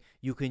play,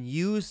 you can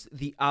use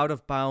the out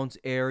of bounds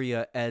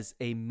area as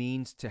a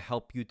means to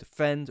help you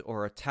defend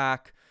or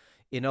attack.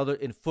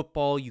 In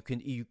football, you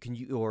can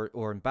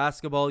or in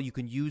basketball, you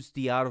can use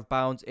the out of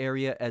bounds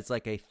area as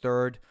like a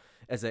third,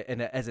 as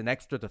an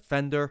extra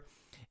defender.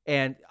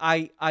 And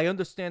I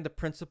understand the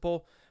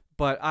principle,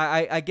 but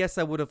I guess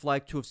I would have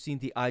liked to have seen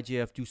the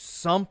IJF do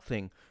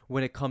something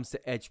when it comes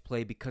to edge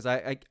play, because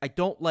I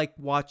don't like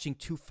watching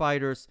two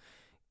fighters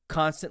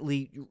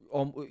constantly,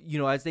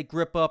 as they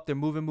grip up, they're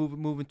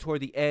moving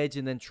toward the edge,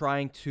 and then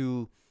trying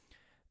to,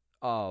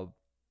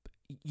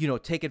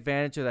 take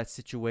advantage of that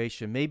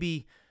situation.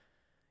 Maybe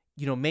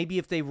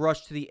if they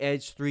rush to the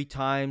edge 3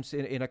 times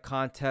in a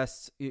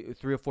contest,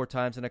 3 or 4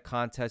 times in a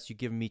contest, you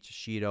give them each a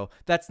Shido.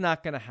 That's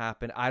not going to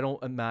happen. I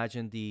don't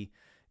imagine the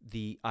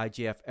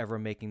IJF ever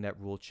making that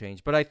rule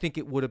change. But I think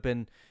it would have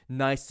been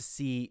nice to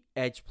see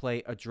edge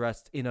play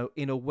addressed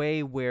in a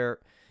way where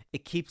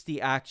it keeps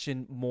the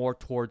action more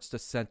towards the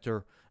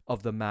center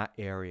of the mat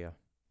area.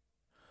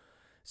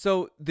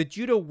 So the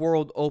Judo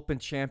World Open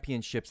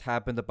Championships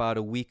happened about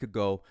a week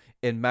ago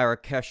in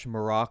Marrakesh,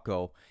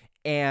 Morocco.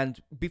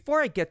 And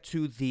before I get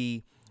to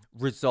the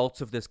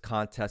results of this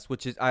contest,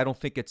 which is, I don't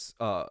think it's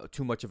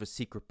too much of a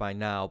secret by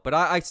now, but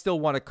I still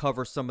want to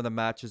cover some of the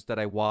matches that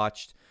I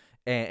watched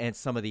and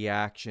some of the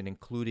action,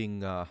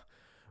 including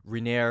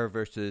Renier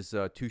versus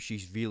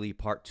Tushishvili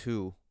Part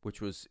 2,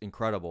 which was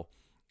incredible.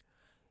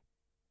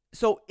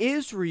 So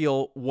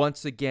Israel,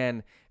 once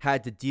again,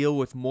 had to deal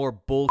with more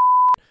bull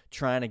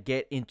trying to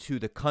get into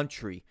the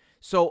country.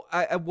 So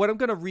what I'm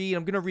going to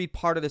read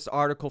part of this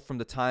article from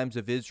the Times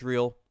of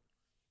Israel.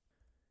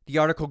 The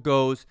article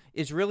goes,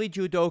 Israeli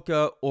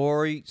judoka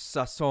Ori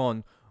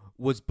Sasson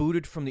was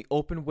booted from the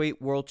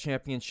Openweight World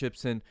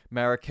Championships in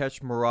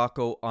Marrakesh,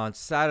 Morocco on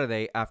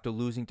Saturday after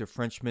losing to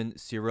Frenchman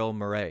Cyril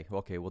Marais.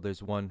 Okay, well,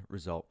 there's one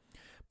result.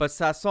 But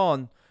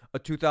Sasson, a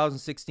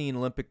 2016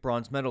 Olympic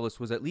bronze medalist,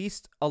 was at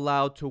least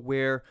allowed to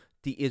wear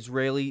the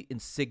Israeli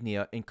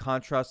insignia, in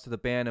contrast to the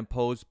ban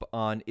imposed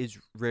on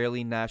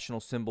Israeli national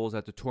symbols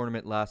at the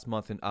tournament last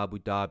month in Abu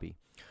Dhabi.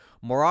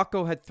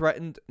 Morocco had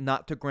threatened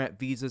not to grant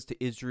visas to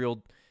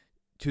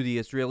the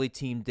Israeli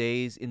team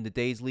in the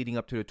days leading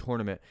up to the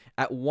tournament.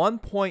 At one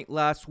point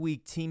last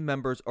week, team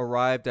members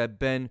arrived at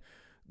Ben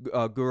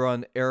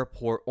Gurion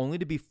Airport only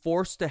to be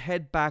forced to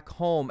head back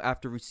home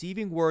after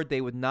receiving word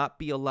they would not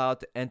be allowed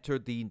to enter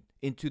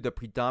into the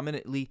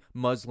predominantly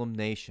Muslim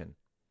nation.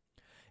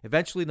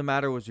 Eventually, the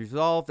matter was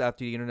resolved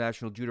after the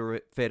International Judo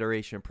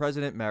Federation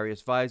president,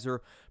 Marius Weiser,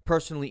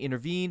 personally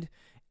intervened,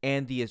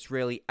 and the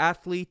Israeli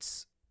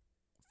athletes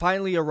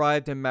finally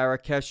arrived in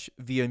Marrakesh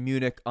via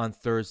Munich on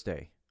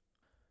Thursday.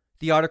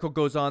 The article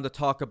goes on to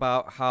talk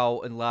about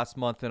how last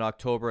month in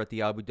October at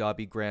the Abu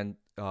Dhabi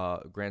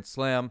Grand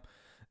Slam,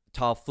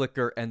 Tal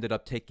Flicker ended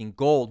up taking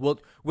gold. Well,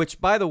 which,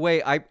 by the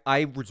way,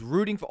 I was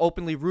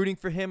openly rooting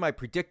for him. I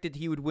predicted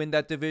he would win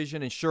that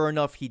division, and sure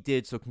enough, he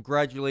did. So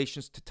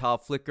congratulations to Tal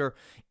Flicker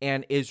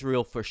and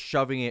Israel for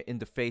shoving it in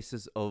the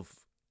faces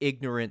of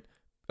ignorant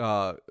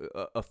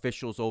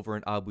officials over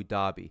in Abu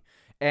Dhabi.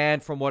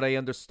 And from what I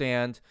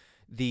understand,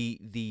 the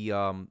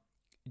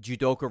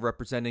judoka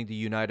representing the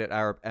United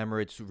Arab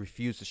Emirates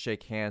refused to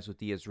shake hands with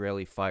the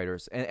Israeli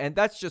fighters. And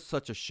that's just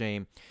such a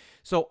shame.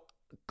 So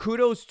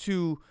kudos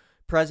to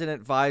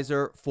President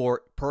Weiser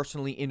for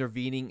personally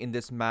intervening in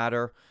this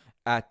matter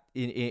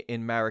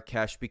in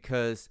Marrakesh,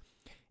 because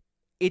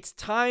it's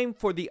time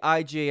for the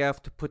IJF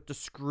to put the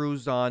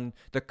screws on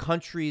the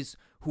countries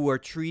who are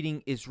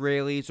treating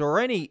Israelis or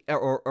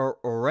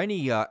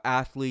any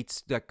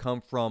athletes that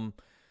come from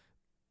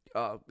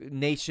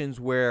nations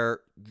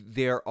where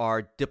there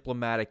are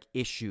diplomatic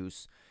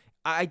issues.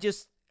 I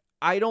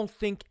don't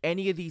think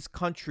any of these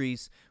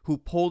countries who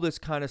pull this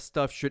kind of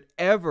stuff should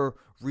ever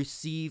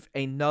receive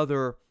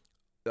another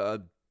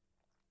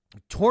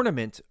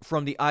tournament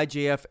from the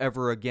IJF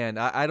ever again.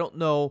 I don't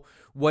know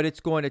what it's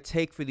going to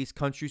take for these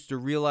countries to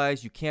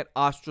realize you can't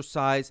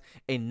ostracize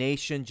a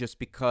nation just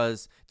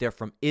because they're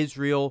from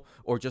Israel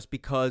or just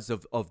because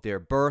of their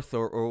birth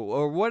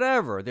or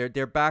whatever,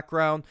 their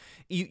background.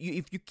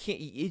 If you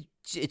can't,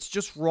 it's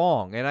just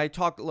wrong. And I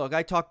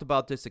talked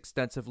about this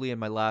extensively in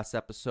my last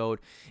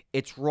episode.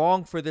 It's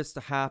wrong for this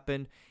to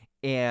happen,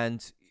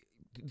 and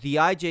the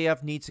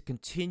IJF needs to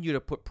continue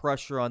to put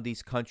pressure on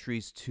these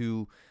countries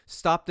to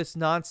stop this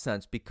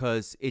nonsense,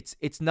 because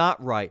it's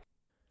not right.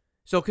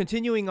 So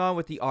continuing on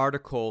with the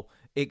article,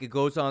 it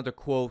goes on to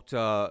quote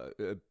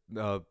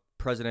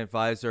President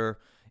Weiser,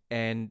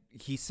 and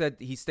he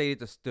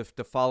stated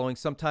the following: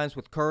 sometimes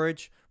with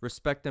courage,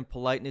 respect, and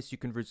politeness,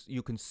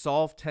 you can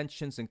solve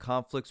tensions and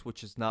conflicts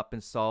which has not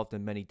been solved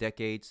in many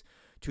decades.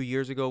 2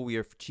 years ago, we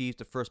achieved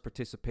the first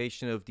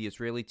participation of the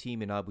Israeli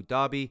team in Abu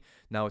Dhabi.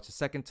 Now it's the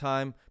second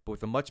time, but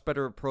with a much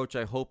better approach.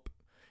 I hope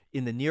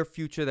in the near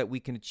future that we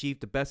can achieve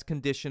the best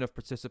condition of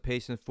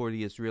participation for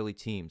the Israeli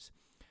teams.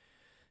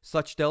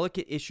 Such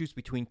delicate issues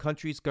between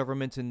countries,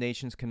 governments, and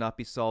nations cannot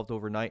be solved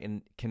overnight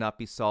and cannot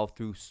be solved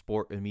through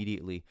sport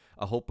immediately.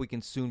 I hope we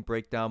can soon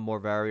break down more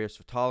barriers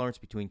for tolerance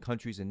between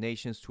countries and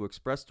nations to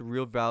express the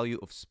real value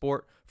of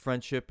sport,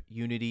 friendship,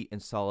 unity,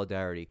 and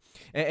solidarity.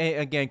 And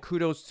again,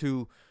 kudos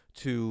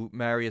to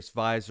Marius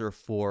Weiser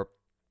for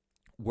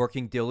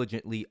working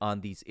diligently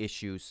on these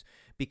issues.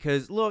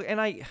 Because, look,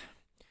 and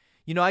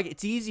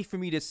it's easy for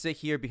me to sit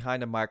here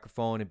behind a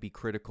microphone and be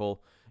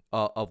critical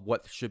of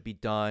what should be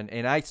done.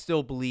 And I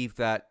still believe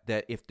that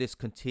if this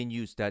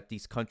continues, that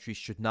these countries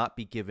should not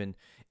be given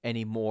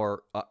any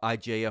more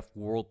IJF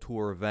World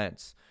Tour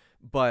events.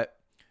 But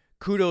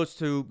kudos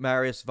to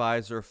Marius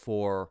Weiser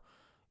for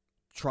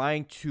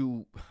trying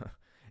to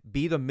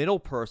be the middle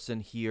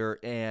person here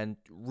and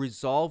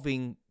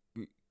resolving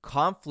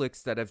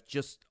conflicts that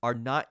are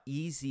not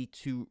easy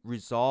to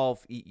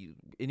resolve,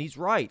 and he's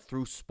right,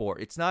 through sport.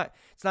 It's not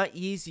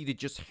easy to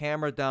just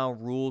hammer down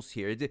rules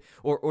here,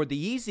 or the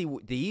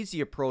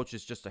easy approach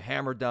is just to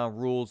hammer down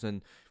rules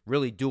and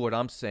really do what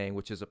I'm saying,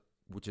 which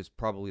is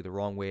probably the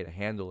wrong way to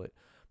handle it.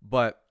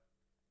 But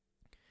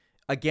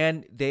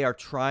again, they are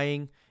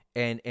trying,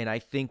 and I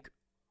think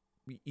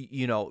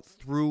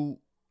through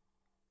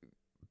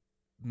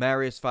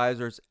Marius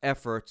Weiser's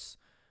efforts,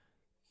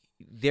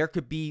 there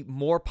could be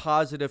more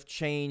positive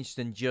change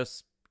than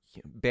just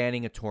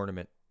banning a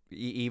tournament.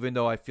 Even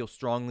though I feel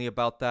strongly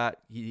about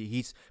that,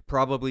 he's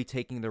probably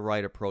taking the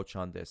right approach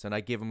on this, and I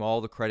give him all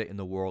the credit in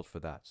the world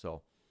for that.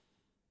 So,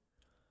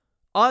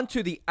 on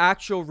to the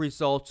actual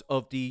results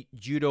of the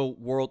Judo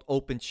World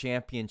Open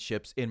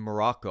Championships in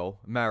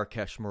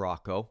Marrakesh,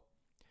 Morocco.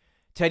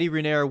 Teddy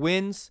Riner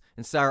wins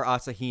and Sara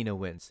Asahina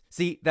wins.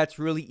 See, that's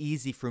really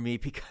easy for me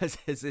because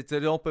it's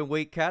an open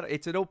weight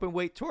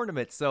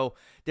tournament, so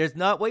there's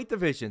not weight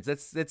divisions.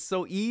 That's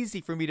so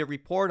easy for me to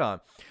report on.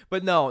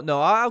 But no,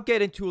 I'll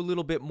get into a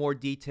little bit more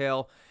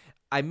detail.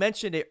 I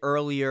mentioned it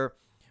earlier.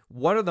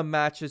 One of the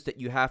matches that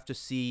you have to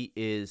see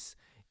is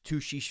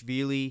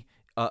Tushishvili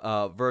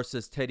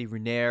versus Teddy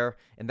Riner,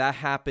 and that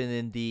happened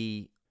in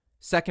the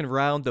second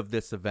round of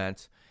this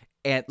event.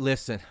 And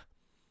listen,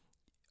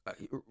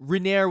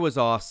 Riner was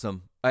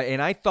awesome,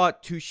 and I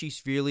thought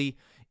Tushishvili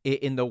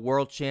in the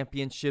World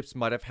Championships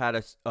might have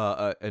had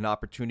an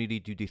opportunity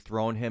to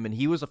dethrone him, and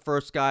he was the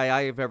first guy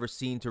I have ever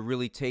seen to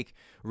really take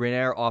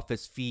Riner off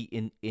his feet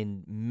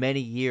in many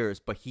years,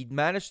 but he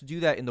managed to do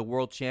that in the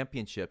World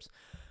Championships.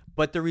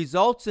 But the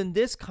results in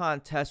this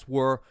contest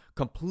were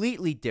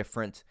completely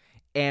different,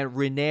 and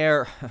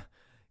Riner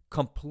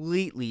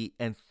completely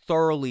and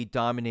thoroughly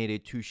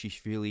dominated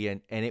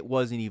Tushishvili, and it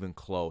wasn't even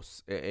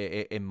close,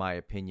 in my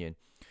opinion.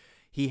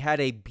 He had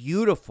a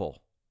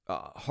beautiful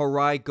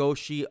Harai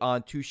Goshi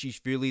on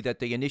Tushishvili that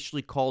they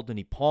initially called an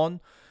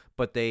Ippon,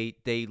 but they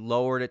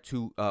lowered it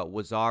to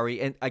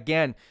Wazari. And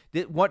again,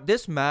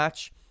 this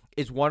match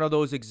is one of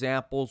those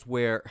examples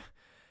where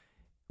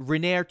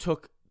Riner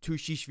took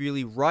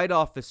Tushishvili right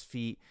off his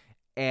feet,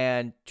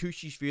 and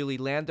Tushishvili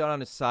landed on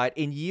his side.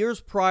 In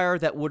years prior,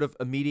 that would have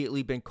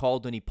immediately been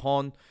called an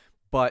Ippon,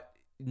 but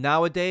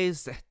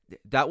nowadays,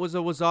 that was a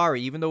Wazari.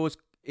 Even though it was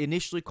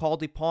initially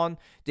called Ippon,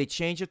 they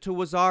changed it to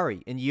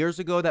Wazari. And years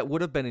ago, that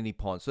would have been an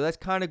Ippon. So that's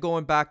kind of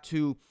going back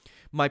to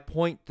my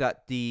point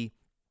that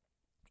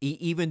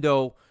even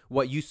though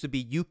what used to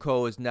be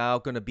Yuko is now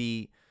going to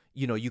be,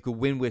 you could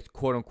win with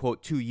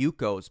quote-unquote 2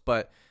 Yukos.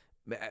 But,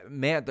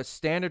 man, the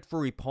standard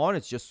for Ippon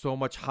is just so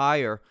much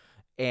higher.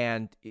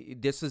 And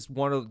this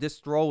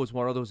throw was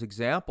one of those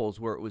examples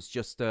where it was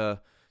just a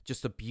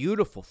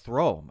beautiful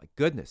throw. My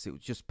goodness, it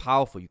was just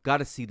powerful. You got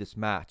to see this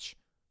match.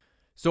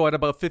 So at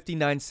about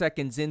 59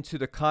 seconds into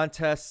the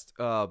contest,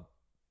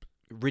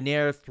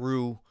 Riner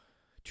threw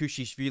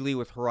Tushishvili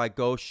with Harai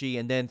Goshi,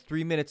 and then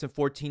 3 minutes and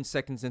 14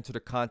 seconds into the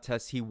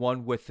contest, he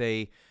won with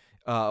he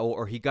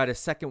got a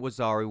second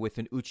Wazari with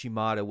an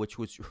Uchimata,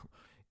 which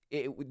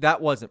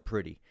that wasn't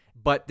pretty.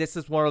 But this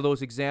is one of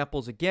those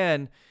examples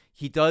again.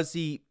 He does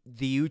the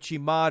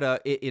Uchimata.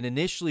 It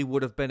initially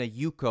would have been a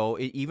Yuko,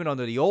 even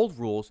under the old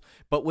rules,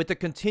 but with the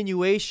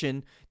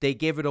continuation, they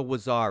gave it a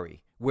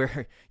Wazari.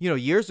 Where,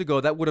 years ago,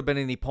 that would have been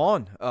an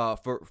Ippon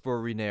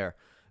for Riner.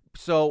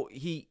 So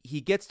he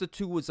gets the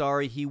 2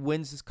 Wazari. He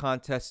wins his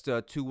contest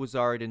 2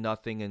 Wazari to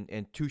nothing.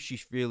 And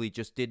Tushishvili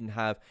just didn't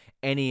have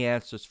any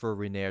answers for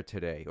Riner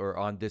today or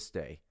on this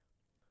day.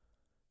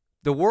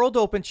 The World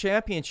Open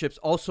Championships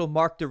also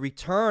marked the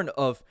return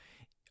of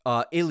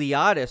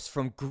Iliadis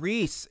from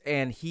Greece.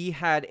 And he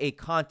had a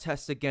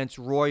contest against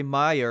Roy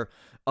Meyer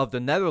of the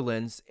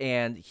Netherlands.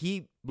 And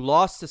he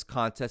lost this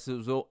contest.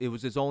 It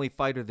was his only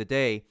fight of the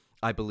day,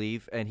 I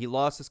believe, and he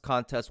lost his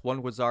contest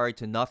 1 Wazari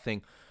to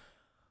nothing.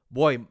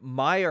 Boy,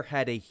 Meyer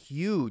had a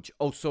huge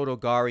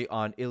Osotogari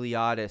on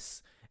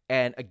Iliadis.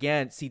 And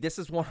again, see, this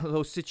is one of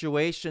those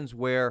situations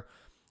where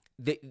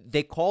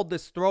they called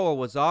this throw a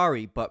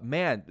Wazari, but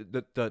man,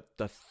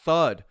 the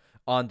thud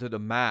onto the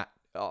mat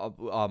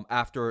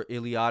after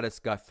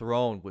Iliadis got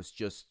thrown was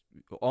just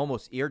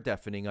almost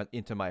ear-deafening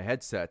into my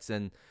headsets.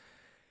 And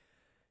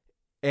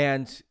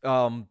And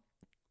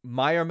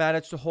Meyer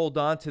managed to hold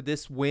on to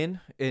this win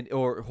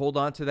or hold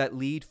on to that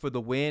lead for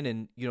the win.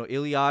 And,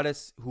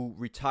 Iliadis, who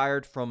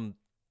retired from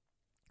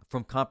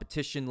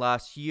competition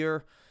last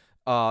year,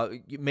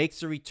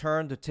 makes a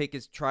return to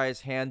try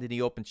his hand in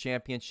the Open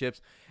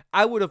Championships.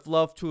 I would have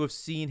loved to have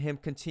seen him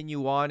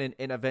continue on and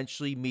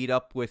eventually meet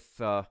up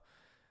with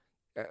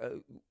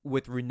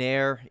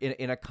Renier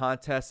in a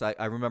contest.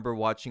 I remember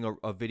watching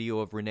a video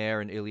of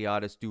Renier and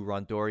Iliadis do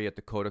Rondori at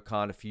the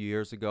Kodokan a few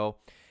years ago.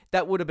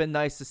 That would have been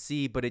nice to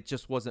see, but it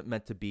just wasn't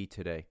meant to be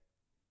today.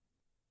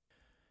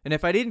 And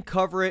if I didn't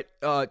cover it,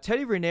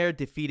 Teddy Riner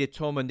defeated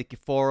Toma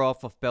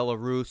Nikiforov of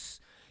Belarus.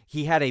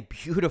 He had a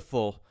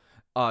beautiful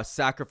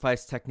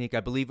sacrifice technique.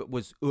 I believe it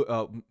was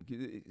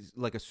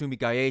like a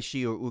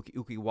sumigaeshi or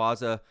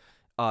ukiwaza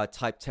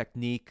type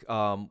technique,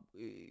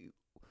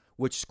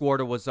 which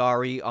scored a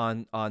Wazari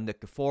on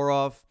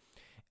Nikiforov.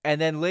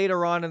 And then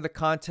later on in the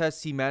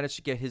contest, he managed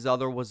to get his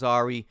other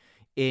Wazari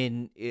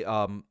in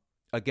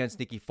against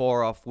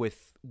Nikiforov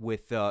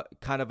with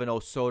kind of an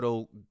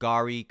Osoto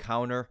Gari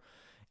counter.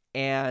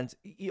 And,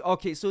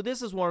 okay, so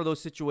this is one of those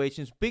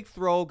situations. Big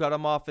throw, got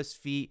him off his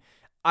feet.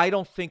 I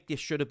don't think this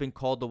should have been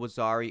called the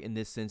Wazari in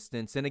this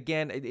instance. And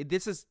again,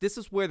 this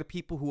is where the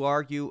people who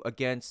argue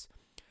against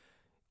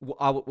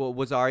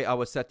Wazari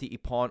Awaseti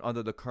Ippon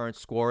under the current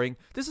scoring,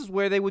 this is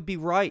where they would be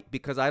right,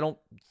 because I don't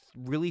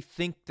really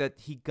think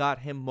that he got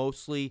him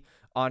mostly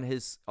on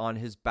his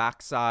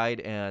backside,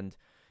 and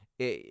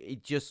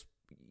it just,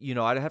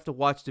 I'd have to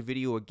watch the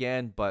video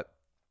again, but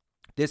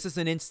this is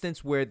an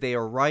instance where they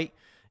are right.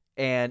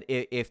 And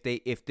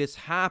if this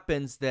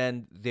happens,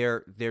 then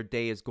their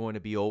day is going to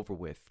be over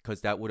with,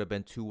 because that would have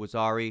been two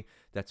Wazari.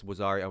 That's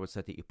Wazari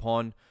Awaseti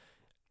Ippon.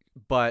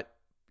 But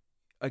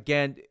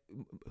again,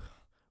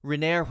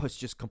 Renier was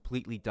just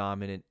completely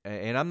dominant.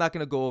 And I'm not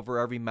going to go over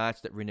every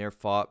match that Renier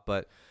fought,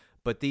 but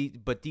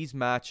these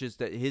matches,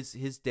 that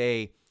his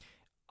day,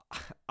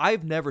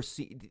 I've never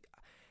seen.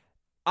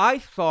 I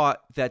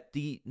thought that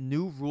the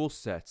new rule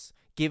sets,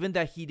 given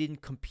that he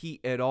didn't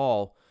compete at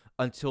all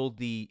until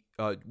the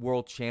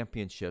World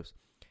Championships,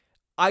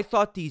 I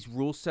thought these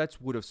rule sets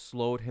would have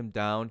slowed him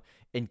down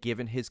and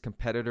given his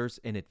competitors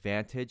an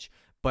advantage.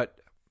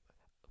 But,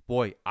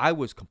 boy, I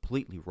was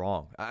completely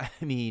wrong. I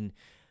mean,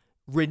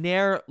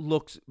 Renier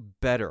looks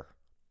better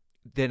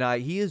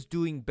he is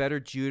doing better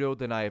judo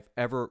than I have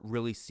ever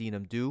really seen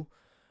him do.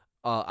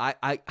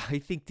 I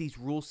think these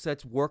rule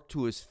sets work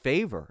to his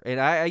favor. And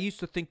I used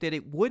to think that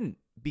it wouldn't,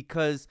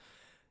 because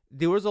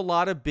there was a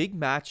lot of big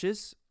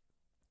matches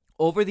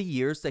over the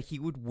years that he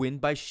would win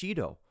by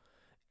Shido.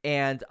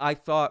 And I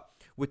thought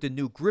with the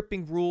new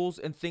gripping rules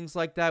and things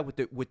like that, with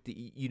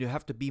the you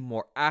have to be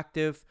more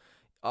active.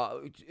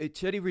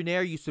 Teddy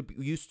Riner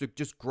used to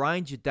just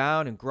grind you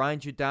down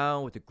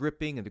with the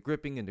gripping and the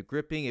gripping and the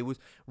gripping. It was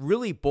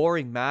really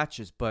boring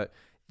matches, but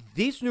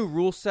these new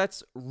rule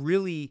sets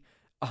really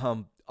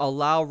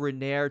allow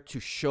Renier to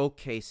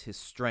showcase his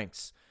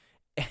strengths.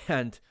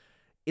 And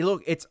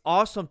it's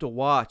awesome to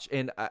watch.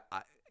 And I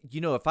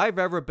if I've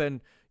ever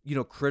been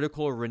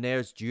critical of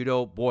Renier's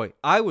judo, boy,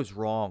 I was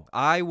wrong.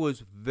 I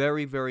was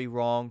very, very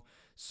wrong.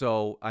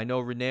 So I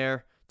know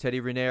Teddy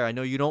Riner, I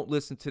know you don't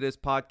listen to this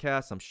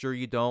podcast. I'm sure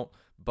you don't.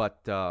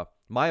 But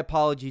my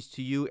apologies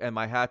to you, and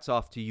my hat's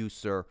off to you,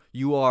 sir.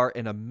 You are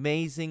an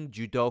amazing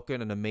judoka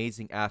and an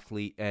amazing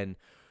athlete. And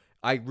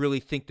I really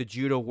think the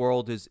judo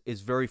world is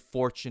very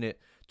fortunate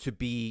to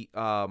be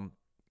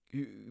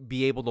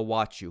able to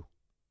watch you.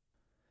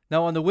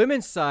 Now, on the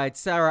women's side,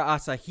 Sarah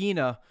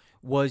Asahina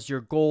was your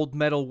gold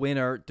medal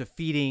winner,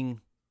 defeating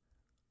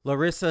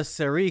Larissa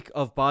Seric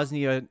of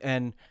Bosnia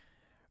and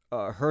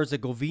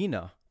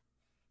Herzegovina.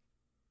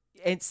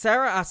 And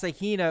Sarah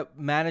Asahina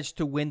managed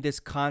to win this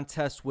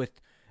contest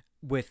with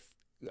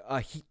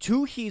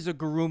two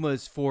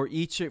Hizugarumas for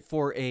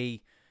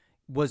a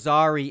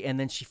Wazari, and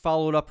then she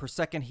followed up her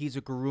second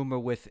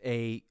Hizuguruma with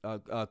a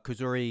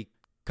Kuzuri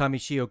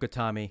Kamishio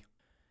Gatami.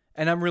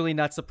 And I'm really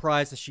not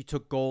surprised that she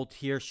took gold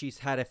here. She's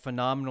had a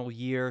phenomenal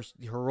year.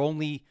 Her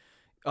only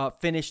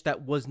finish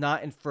that was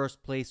not in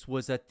first place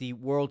was at the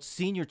World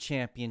Senior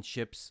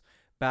Championships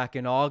back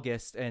in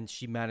August, and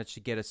she managed to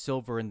get a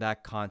silver in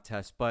that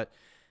contest. But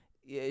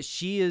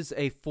she is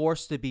a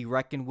force to be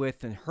reckoned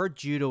with, and her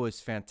judo is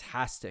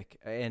fantastic.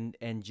 And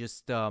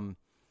just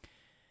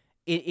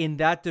in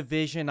that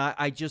division,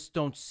 I just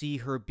don't see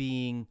her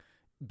being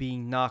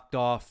knocked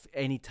off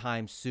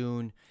anytime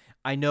soon.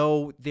 I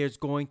know there's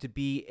going to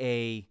be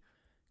a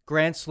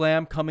Grand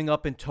Slam coming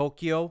up in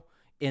Tokyo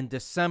in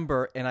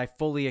December, and I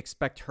fully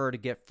expect her to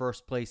get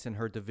first place in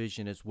her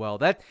division as well.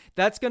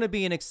 That's going to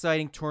be an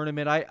exciting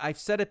tournament. I've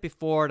said it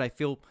before, and I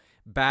feel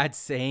bad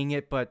saying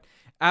it, but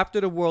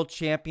after the World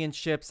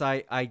Championships,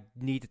 I've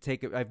needed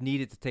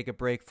to take a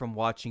break from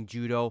watching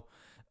judo.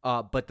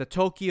 But the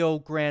Tokyo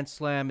Grand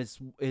Slam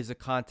is a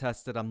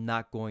contest that I'm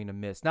not going to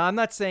miss. Now, I'm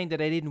not saying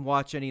that I didn't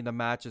watch any of the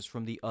matches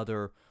from the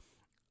other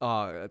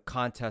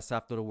contests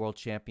after the World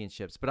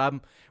Championships, but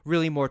I'm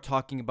really more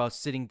talking about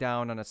sitting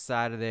down on a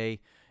Saturday,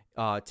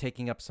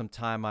 taking up some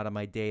time out of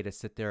my day to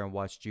sit there and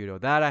watch judo.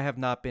 That I have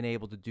not been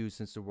able to do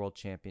since the World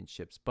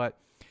Championships. But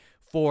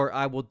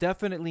I will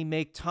definitely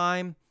make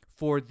time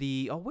for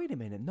the, oh, wait a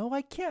minute. No,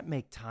 I can't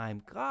make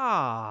time.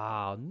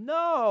 Oh,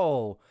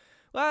 no.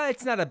 Well,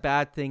 it's not a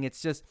bad thing.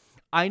 It's just,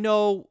 I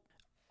know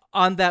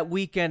on that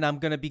weekend, I'm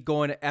going to be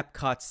going to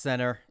Epcot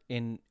Center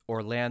in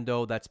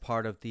Orlando. That's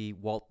part of the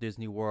Walt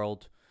Disney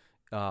World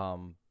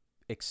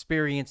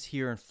experience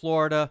here in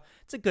Florida.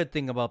 It's a good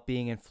thing about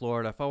being in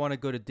Florida. If I want to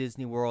go to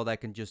Disney World, I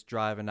can just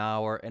drive an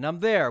hour, and I'm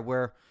there,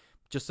 where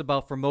just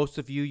about for most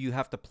of you, you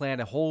have to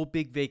plan a whole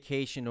big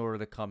vacation in order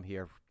to come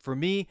here. For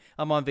me,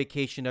 I'm on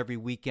vacation every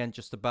weekend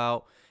just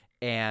about,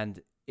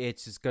 and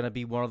it's just going to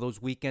be one of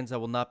those weekends I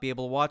will not be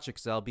able to watch it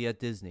because I'll be at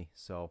Disney.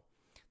 So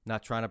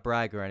not trying to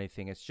brag or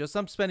anything. It's just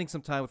I'm spending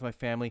some time with my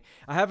family.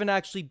 I haven't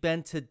actually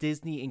been to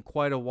Disney in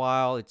quite a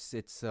while. It's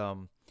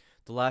the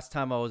last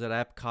time I was at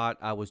Epcot,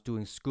 I was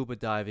doing scuba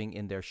diving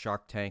in their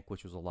shark tank,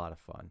 which was a lot of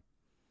fun.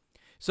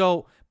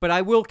 So, but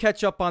I will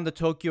catch up on the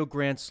Tokyo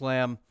Grand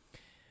Slam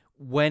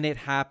when it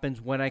happens,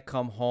 when I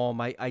come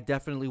home. I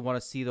definitely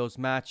want to see those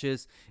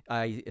matches.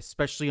 I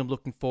especially am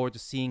looking forward to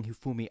seeing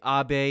Hifumi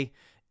Abe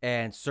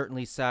and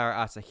certainly Sara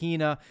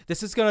Asahina.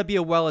 This is going to be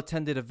a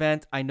well-attended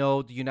event. I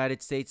know the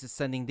United States is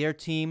sending their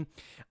team.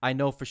 I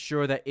know for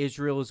sure that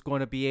Israel is going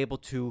to be able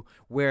to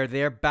wear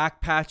their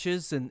back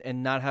patches and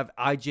not have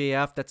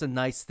IJF. That's a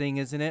nice thing,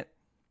 isn't it?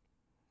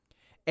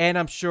 And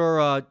I'm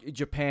sure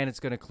Japan is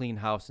going to clean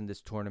house in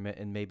this tournament,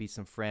 and maybe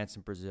some France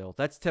and Brazil.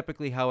 That's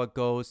typically how it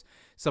goes.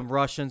 Some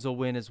Russians will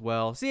win as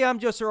well. See, I'm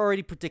just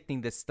already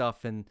predicting this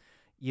stuff, and,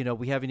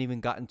 we haven't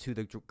even gotten to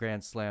the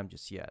Grand Slam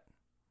just yet.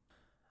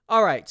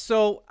 All right,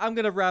 so I'm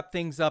going to wrap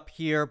things up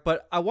here,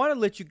 but I want to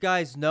let you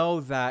guys know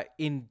that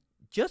in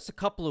just a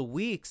couple of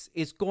weeks,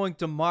 it's going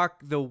to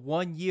mark the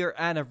 1-year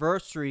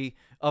anniversary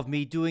of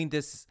me doing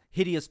this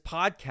hideous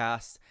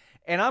podcast,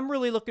 and I'm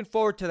really looking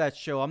forward to that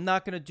show. I'm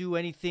not going to do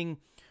anything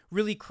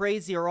really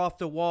crazy or off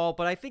the wall,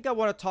 but I think I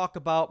want to talk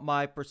about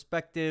my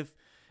perspective,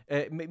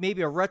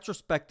 maybe a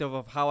retrospective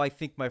of how I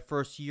think my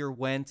first year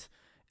went.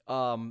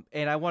 And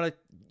I want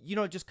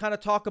to, just kind of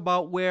talk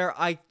about where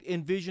I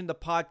envision the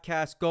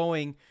podcast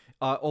going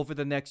over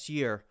the next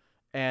year.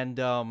 And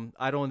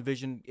I don't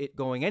envision it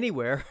going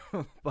anywhere,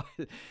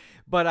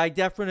 but I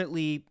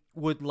definitely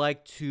would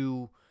like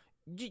to,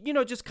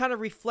 just kind of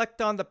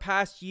reflect on the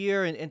past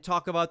year and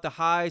talk about the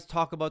highs,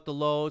 talk about the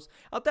lows.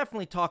 I'll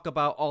definitely talk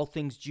about all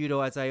things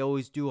judo as I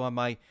always do on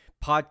my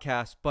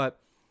podcast, but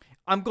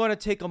I'm going to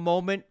take a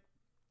moment.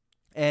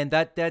 And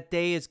that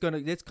day is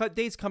this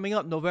day's coming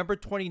up. November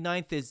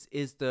 29th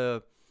is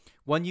the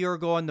 1 year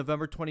ago on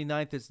November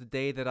 29th is the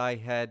day that I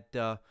had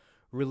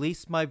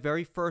released my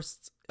very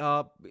first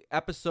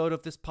episode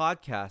of this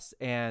podcast.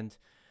 And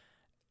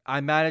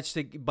I managed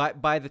to,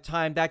 by the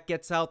time that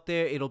gets out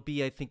there, it'll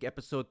be, I think,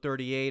 episode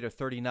 38 or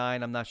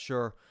 39. I'm not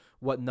sure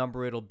what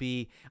number it'll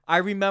be. I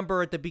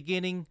remember at the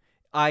beginning,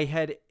 I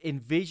had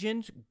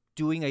envisioned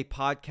doing a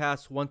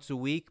podcast once a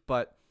week,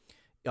 but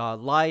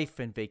life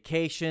and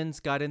vacations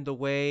got in the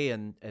way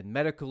and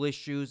medical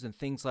issues and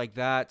things like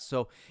that.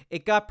 So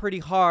it got pretty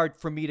hard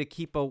for me to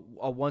keep a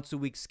once a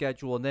week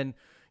schedule. And then,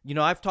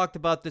 I've talked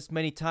about this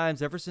many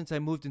times. Ever since I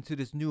moved into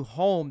this new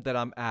home that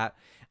I'm at,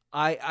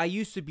 I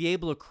used to be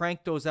able to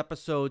crank those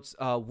episodes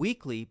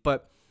weekly,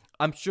 but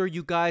I'm sure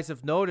you guys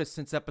have noticed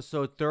since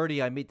episode 30,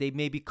 they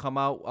maybe come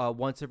out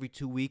once every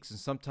 2 weeks, and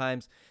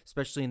sometimes,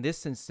 especially in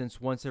this instance,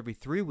 once every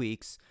 3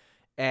 weeks.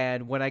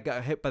 And when I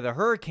got hit by the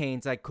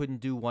hurricanes, I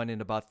couldn't do one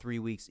in about 3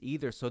 weeks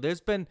either. So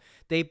they've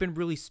been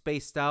really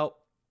spaced out.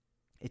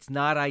 It's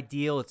not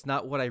ideal. It's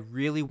not what I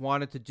really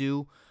wanted to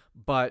do.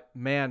 But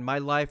man, my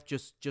life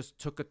just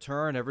took a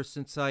turn ever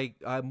since I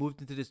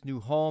moved into this new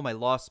home. I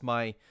lost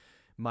my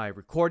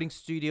recording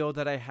studio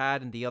that I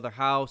had in the other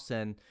house,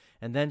 and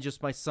then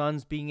just my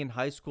sons being in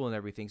high school and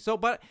everything. So,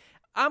 but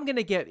I'm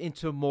gonna get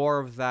into more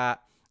of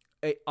that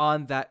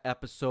on that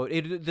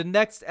episode. The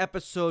next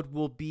episode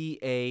will be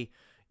a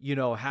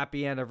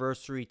happy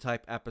anniversary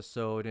type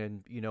episode,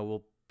 and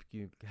we'll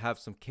have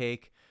some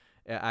cake.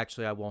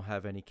 Actually, I won't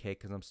have any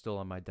cake because I'm still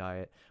on my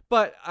diet.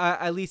 But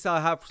at least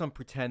I'll have some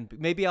pretend.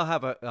 Maybe I'll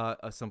have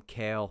some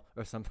kale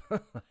or something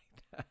like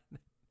that.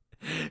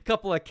 A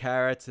couple of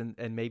carrots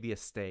and maybe a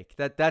steak.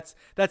 That's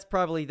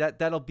probably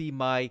that'll be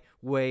my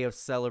way of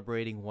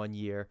celebrating 1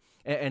 year,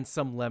 and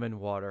some lemon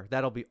water.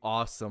 That'll be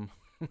awesome.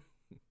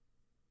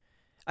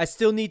 I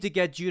still need to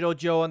get Judo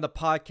Joe on the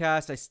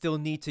podcast. I still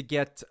need to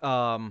get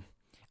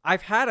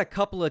I've had a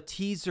couple of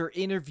teaser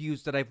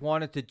interviews that I've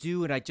wanted to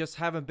do, and I just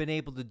haven't been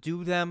able to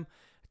do them.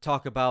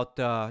 Talk about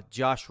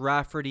Josh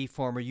Rafferty,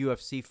 former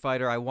UFC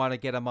fighter. I want to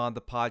get him on the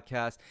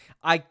podcast.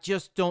 I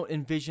just don't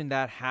envision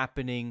that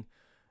happening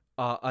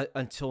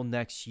until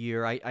next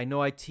year. I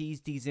know I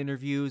teased these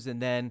interviews,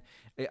 and then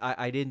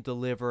I didn't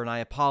deliver, and I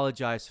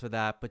apologize for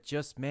that. But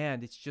just,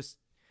 man, it's just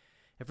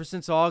ever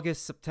since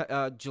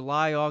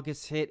July,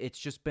 August hit, it's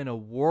just been a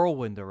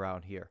whirlwind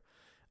around here.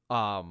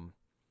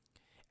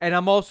 And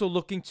I'm also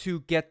looking to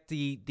get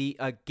the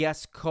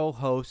guest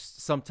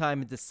co-host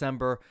sometime in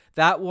December.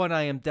 That one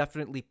I am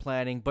definitely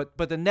planning. But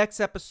the next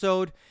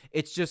episode,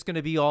 it's just going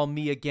to be all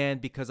me again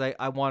because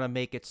I want to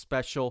make it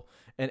special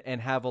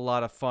and have a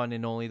lot of fun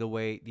in the only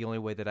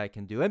way that I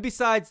can do. And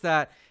besides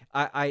that,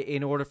 I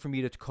in order for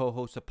me to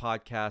co-host a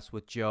podcast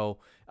with Joe,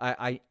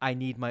 I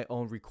need my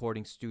own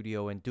recording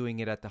studio, and doing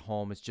it at the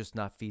home is just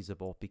not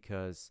feasible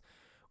because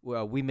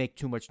we make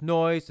too much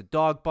noise. The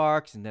dog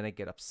barks, and then I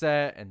get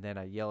upset, and then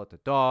I yell at the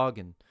dog,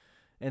 and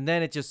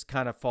then it just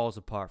kind of falls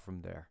apart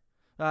from there.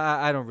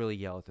 I don't really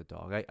yell at the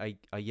dog.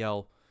 I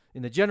yell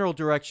in the general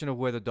direction of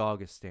where the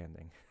dog is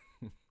standing.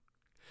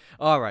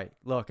 All right,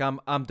 look,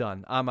 I'm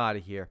done. I'm out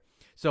of here.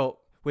 So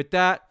with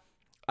that,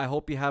 I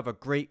hope you have a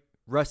great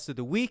rest of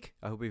the week.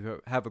 I hope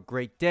you have a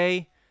great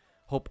day.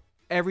 Hope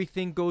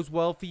everything goes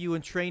well for you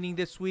in training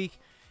this week.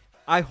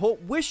 I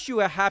wish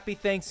you a happy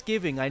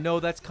Thanksgiving. I know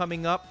that's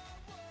coming up.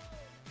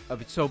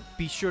 So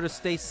be sure to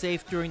stay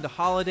safe during the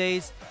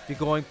holidays. If you're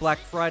going Black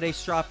Friday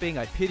shopping,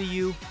 I pity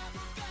you.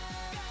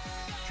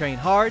 Train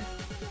hard.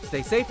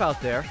 Stay safe out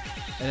there.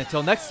 And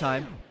until next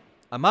time,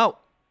 I'm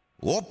out.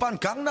 Oppan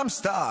Gangnam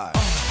Style.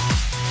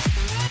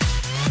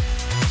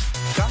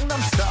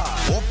 Gangnam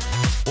Style.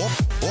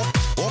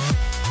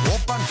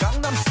 Oppan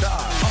Gangnam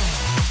Style.